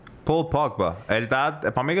 Paul Pogba.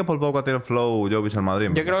 Para mí que Paul Pogba tiene flow Jovic al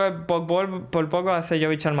Madrid. Yo creo que por poco va a ser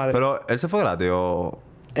Jovic al Madrid. Pero él se fue gratis o...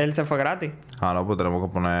 Él se fue gratis. Ah, no, pues tenemos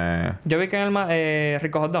que poner... Jovic en el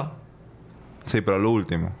Rico Hot 2. Sí, pero el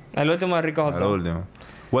último. El último de Rico Hot El 2. último.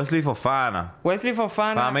 Wesley Fofana. Wesley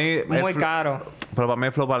Fofana, Para mí muy caro. Pero para mí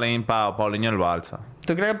es flow Paulinho en el Barça.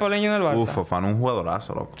 ¿Tú crees que Paulinho en el Barça? Uf, Fofana, un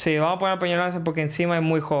jugadorazo, loco. Sí, vamos a poner a Paulinho en el Barça porque encima es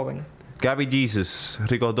muy joven. Gaby Jesus,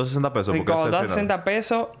 Rico 260 pesos. Rico porque ese es el 260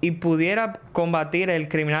 pesos y pudiera combatir el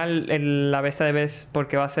criminal, la bestia de Bes,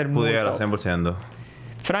 porque va a ser muy pudiera, top. 100%.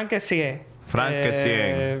 Frank Kessie. Frank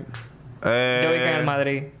Kessie. Yo vi que en el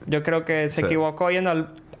Madrid. Yo creo que se Sí. equivocó yendo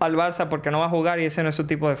al Barça porque no va a jugar y ese no es su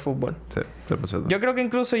tipo de fútbol. Sí, 100%. Yo creo que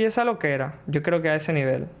incluso y esa lo que era. Yo creo que a ese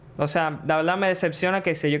nivel. O sea, la verdad me decepciona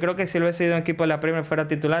que sí. Yo creo que si lo hubiese sido un equipo de la Premier fuera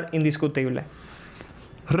titular, indiscutible.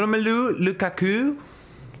 Romelu Lukaku.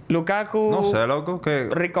 Lukaku. No sé, loco. Que...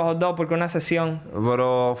 Rico Hot 2 porque una sesión.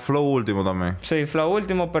 Pero flow último también. Sí, flow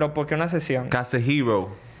último, pero porque una sesión. Casehiro.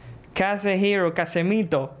 Casemiro,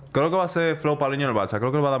 Casemito. Creo que va a ser flow Paulinho en el Barça.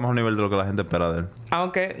 Creo que le va a dar mejor nivel de lo que la gente espera de él.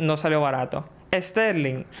 Aunque no salió barato.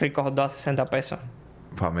 Sterling, Rico Hot 2 a 60 pesos.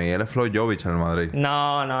 Para mí, él es flow Jovic en el Madrid.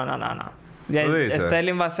 No. ¿Tú dices?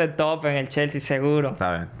 Sterling va a ser top en el Chelsea, seguro.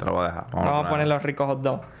 Está bien, te lo voy a dejar. Vamos a poner los Ricos Hot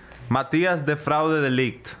 2. Matías de Fraude de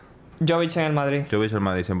Ligt. Jovic en el Madrid. Jovic en el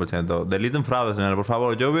Madrid 100%. Delito un fraude, señores, por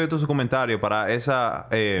favor. Yo veo todos sus comentarios para esa...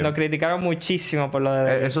 Nos criticaron muchísimo por lo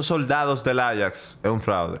de... esos soldados del Ajax. Es un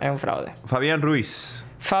fraude. Es un fraude. Fabián Ruiz.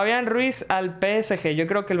 Fabián Ruiz al PSG. Yo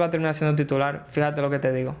creo que él va a terminar siendo titular. Fíjate lo que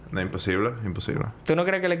te digo. No, imposible. Imposible. ¿Tú no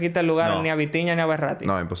crees que le quite el lugar No. ni a Vitinha ni a Berratti?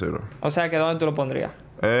 No, imposible. O sea, que ¿dónde tú lo pondrías?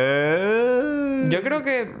 Yo creo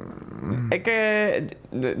que... Es que...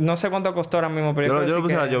 No sé cuánto costó ahora mismo, pero Yo lo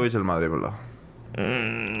puse que... a Jovic el Madrid, ¿verdad?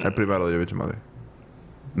 El primero de Jovic el Madrid.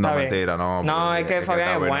 No, Está bien. mentira, no. No, es que Fabián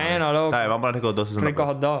está es bueno, loco. Está bien, vamos a poner Rico 2.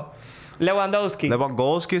 Ricos dos. Lewandowski.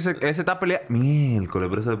 Lewandowski, ese está peleando. Miércoles,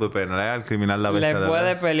 pero ese le puede pelear al criminal la bestia Le de puede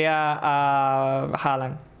Dios. pelear a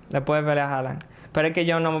Haaland. Le puede pelear a Haaland. Pero es que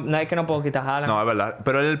yo no es que no puedo quitar a Haaland. No, es verdad.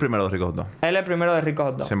 Pero él es el primero de Rico 2. Él es el primero de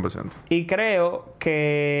Ricos 2. 100%. Y creo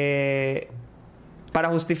que... Para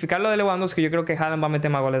justificar lo de Lewandowski, yo creo que Haaland va a meter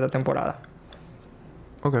más goles esta temporada.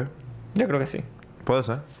 Ok. Yo creo que sí. Puede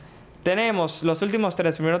ser. Tenemos los últimos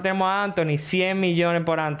tres. Primero tenemos a Anthony. 100 millones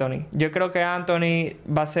por Anthony. Yo creo que Anthony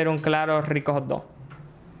va a ser un claro Ricos 2.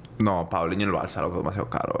 No, Paulinho y el Barça, loco, demasiado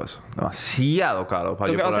caro eso. Demasiado caro.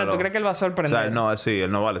 Para ¿Tú, yo o sea, ponerlo. ¿tú crees que él va a sorprender? O sea, no, sí,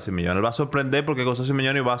 él no vale 100 millones. Él va a sorprender porque costó 100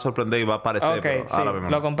 millones y va a sorprender y va a aparecer. Ok, pero sí, ahora mismo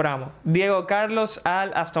lo no. compramos. Diego Carlos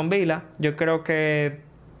al Aston Villa. Yo creo que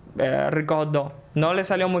Ricos 2. No le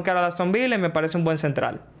salió muy caro al Aston Villa y me parece un buen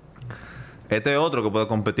central. Este es otro que puede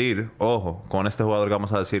competir, ojo, con este jugador que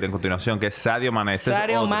vamos a decir en continuación, que es Sadio Mané.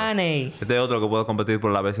 Sadio Mané. Este es otro que puede competir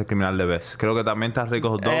por la vez criminal de vez. Creo que también está Rico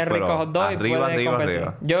 2, pero Ricos 2 y arriba, puede arriba, competir.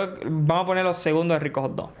 arriba. Yo vamos a poner los segundos de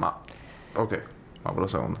Ricos 2. Ok, vamos por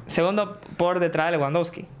los segundos. Segundo por detrás de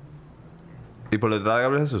Lewandowski. ¿Y por detrás de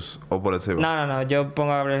Gabriel Jesús o por encima? No. Yo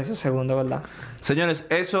pongo a Gabriel Jesús segundo, ¿verdad? Señores,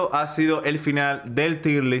 eso ha sido el final del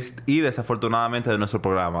tier list y desafortunadamente de nuestro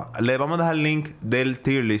programa. Les vamos a dejar el link del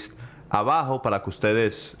tier list abajo para que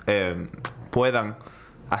ustedes puedan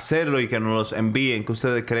hacerlo y que nos los envíen, que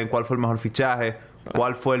ustedes creen cuál fue el mejor fichaje,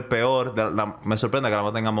 cuál fue el peor. Me sorprende que nada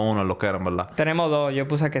más tengamos uno en lo que eran, ¿verdad? Tenemos dos. Yo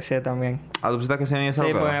puse que sea también. ¿A tu que se esa Sí,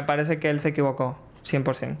 locura? pues me parece que él se equivocó.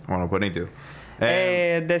 100%. Bueno, pues nítido.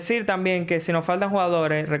 Decir también que si nos faltan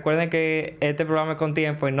jugadores, recuerden que este programa es con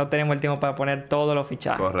tiempo y no tenemos el tiempo para poner todos los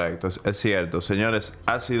fichajes. Correcto, es cierto. Señores,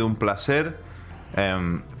 ha sido un placer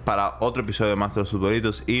para otro episodio de Más de los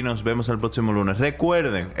Futbolitos y nos vemos el próximo lunes.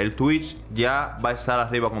 Recuerden, el Twitch ya va a estar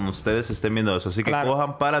arriba cuando ustedes estén viendo eso. Así que Claro.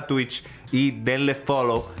 cojan para Twitch y denle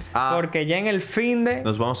follow a... Porque ya en el fin de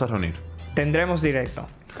Nos vamos a reunir. tendremos directo.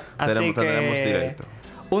 Así Tendremos que directo.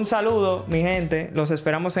 un saludo, mi gente. Los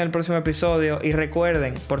esperamos en el próximo episodio. Y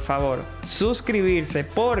recuerden, por favor, suscribirse.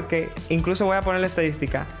 Porque, incluso voy a poner la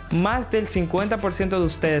estadística, más del 50% de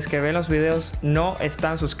ustedes que ven los videos no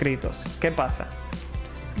están suscritos. ¿Qué pasa?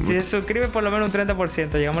 Si se suscribe por lo menos un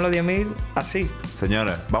 30%, llegamos a los 10,000, así.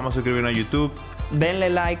 Señores, vamos a suscribirnos a YouTube. Denle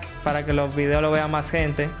like para que los videos lo vea más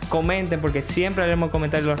gente. Comenten porque siempre leemos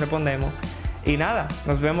comentarios y los respondemos. Y nada,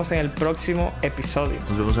 nos vemos en el próximo episodio.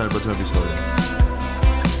 Nos vemos en el próximo episodio.